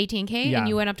up to 18K Yeah. and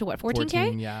you went up to what 14K.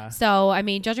 14, yeah. So I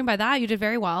mean, judging by that, you did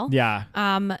very well. yeah,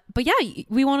 But yeah,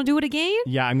 we want to do it again.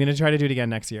 yeah, I'm gonna try to do it again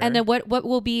next year. And then what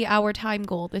will be our time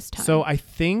goal this time? So I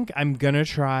think I'm gonna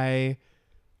try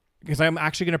because I'm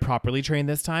actually gonna properly train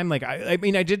this time. Like I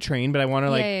mean, I did train, but I want to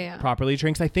like Yeah. properly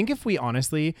train because I think if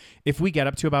we get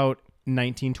up to about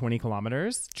 19, 20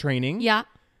 kilometers training, yeah.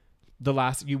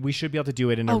 we should be able to do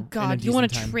it in a Oh God, in a you want to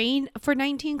decent time. train for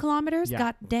 19 kilometers? Yeah.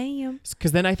 God damn.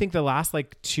 Because then I think the last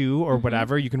like 2 or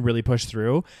whatever you can really push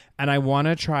through, and I want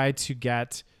to try to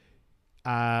get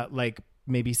like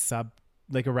maybe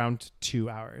like around 2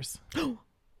 hours.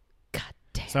 God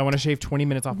damn. So I want to shave 20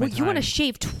 minutes off my Well, time. you want to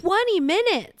shave 20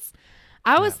 minutes?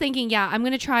 I was thinking, I'm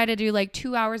going to try to do like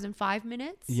 2 hours and 5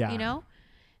 minutes. Yeah.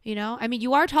 You know, I mean,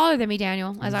 you are taller than me,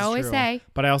 Daniel, as I always say.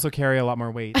 But I also carry a lot more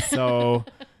weight. So,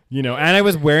 and I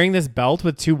was wearing this belt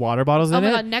with 2 water bottles in it.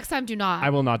 Oh my God, next time do not.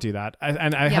 I will not do that.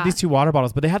 I had these 2 water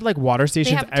bottles, but they had like water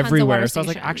stations everywhere. So I was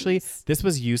like, actually, this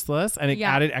was useless and it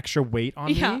added extra weight on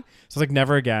me. So I was like,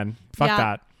 never again. Fuck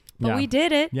that. But we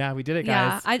did it. Yeah, we did it,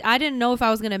 guys. Yeah, I didn't know if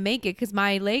I was going to make it because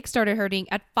my legs started hurting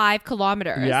at 5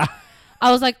 kilometers. Yeah.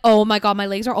 I was like, oh my God, my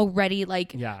legs are already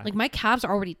like my calves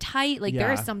are already tight. Like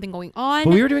there is something going on.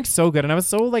 But we were doing so good. And I was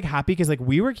so like happy because like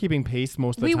we were keeping pace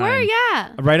most of the time. We were,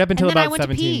 yeah. Right up until about 17.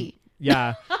 To pee.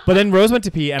 Yeah. But then Rose went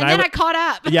to pee. And then I caught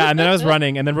up. Yeah. And then I was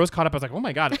running. And then Rose caught up. I was like, oh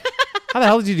my God. How the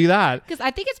hell did you do that? Because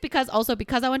I think it's because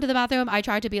I went to the bathroom, I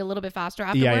tried to be a little bit faster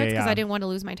afterwards because I didn't want to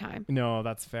lose my time. No,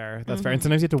 that's fair. That's fair. And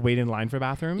sometimes you have to wait in line for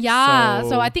bathrooms. Yeah.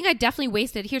 So I think I definitely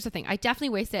wasted. Here's the thing. I definitely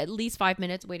wasted at least 5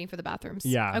 minutes waiting for the bathrooms.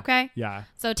 Yeah. Okay. Yeah.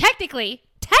 So technically,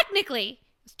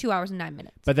 it's 2 hours and 9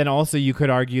 minutes. But then also you could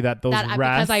argue that those rests.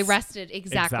 Because I rested.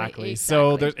 Exactly.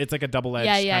 So it's like a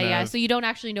double-edged Yeah. So you don't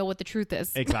actually know what the truth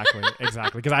is. Exactly.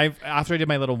 Because after I did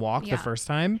my little walk the first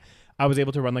time, I was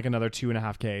able to run like another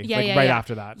 2.5K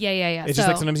after that. Yeah. It's just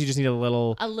like sometimes you just need a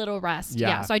little rest.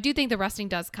 Yeah. So I do think the resting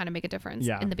does kind of make a difference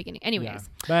in the beginning. Anyways.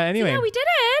 Yeah. But anyway. So we did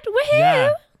it. Woohoo.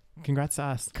 Yeah. Congrats to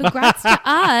us. Congrats to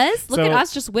us. Look at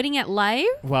us just winning at life.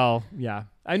 Well, yeah.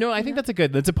 I know. I think that's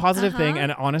a positive thing.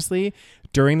 And honestly,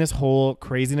 during this whole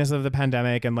craziness of the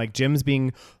pandemic and like gyms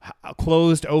being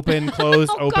closed, open,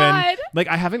 open. God. Like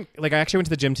I actually went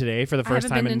to the gym today for the first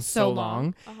time in so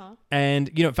long.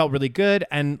 And it felt really good.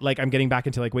 And like I'm getting back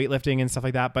into like weightlifting and stuff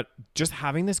like that. But just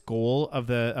having this goal of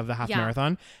the half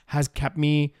marathon has kept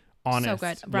me honest. So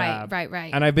good.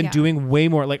 Right. And I've been doing way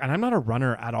more and I'm not a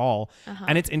runner at all.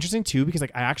 And it's interesting too, because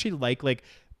like I actually like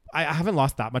I haven't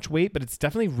lost that much weight, but it's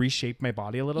definitely reshaped my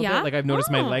body a little bit. Like I've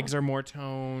noticed my legs are more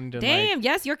toned. And damn.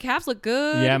 Yes. Your calves look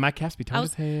good. Yeah. My calves be toned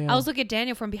as hell. I was looking at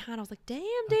Daniel from behind. I was like, damn,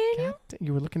 Daniel. God,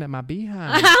 you were looking at my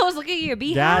behind. I was looking at your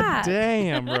behind. God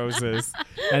damn, Roses.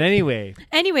 And anyway,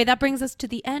 that brings us to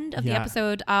the end of the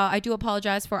episode. I do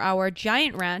apologize for our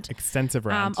giant rant. Extensive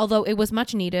rant. Although it was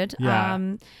much needed. Yeah.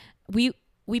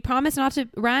 We promise not to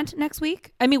rant next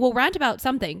week. I mean, we'll rant about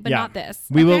something, but not this.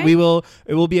 We will.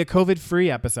 It will be a COVID-free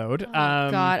episode. Oh,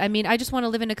 God. I mean, I just want to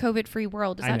live in a COVID-free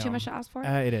world. Is that too much to ask for?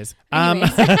 It is.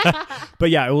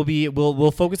 But yeah, it will be.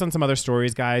 We'll focus on some other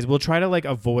stories, guys. We'll try to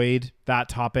avoid that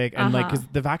topic and because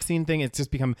the vaccine thing, it's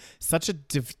just become such a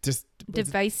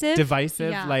divisive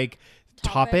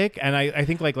topic. And I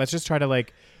think let's just try to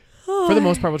for the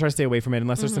most part, we'll try to stay away from it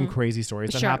unless there's some crazy stories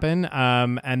that happen.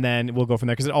 And then we'll go from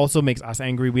there because it also makes us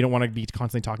angry. We don't want to be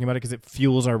constantly talking about it because it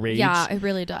fuels our rage. Yeah, it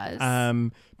really does.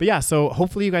 But yeah, so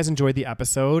hopefully you guys enjoyed the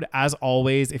episode. As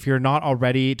always, if you're not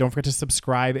already, don't forget to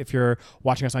subscribe. If you're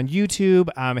watching us on YouTube,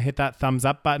 hit that thumbs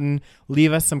up button.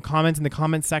 Leave us some comments in the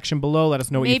comments section below. Let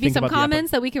us know what you think about the episode. Maybe some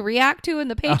comments that we can react to in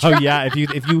the Patreon. Oh yeah,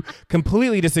 if you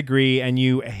completely disagree and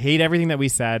you hate everything that we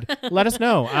said, let us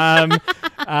know.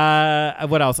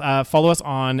 What else? Follow us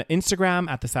on Instagram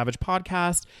at The Savage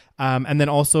Podcast. And then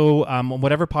also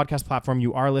whatever podcast platform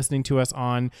you are listening to us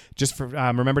on, just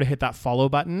remember to hit that follow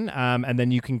button. And then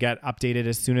you can get updated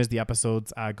as soon as the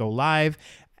episodes go live.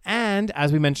 And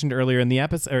as we mentioned earlier in the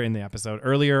episode,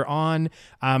 earlier on,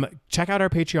 check out our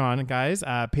Patreon, guys.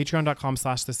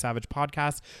 Patreon.com/The Savage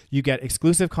Podcast. You get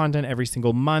exclusive content every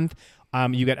single month.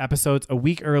 You get episodes a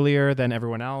week earlier than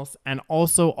everyone else. And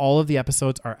also all of the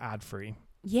episodes are ad free.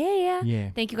 Yeah.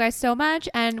 Thank you guys so much.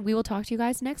 And we will talk to you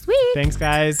guys next week. Thanks,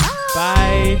 guys.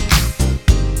 Bye.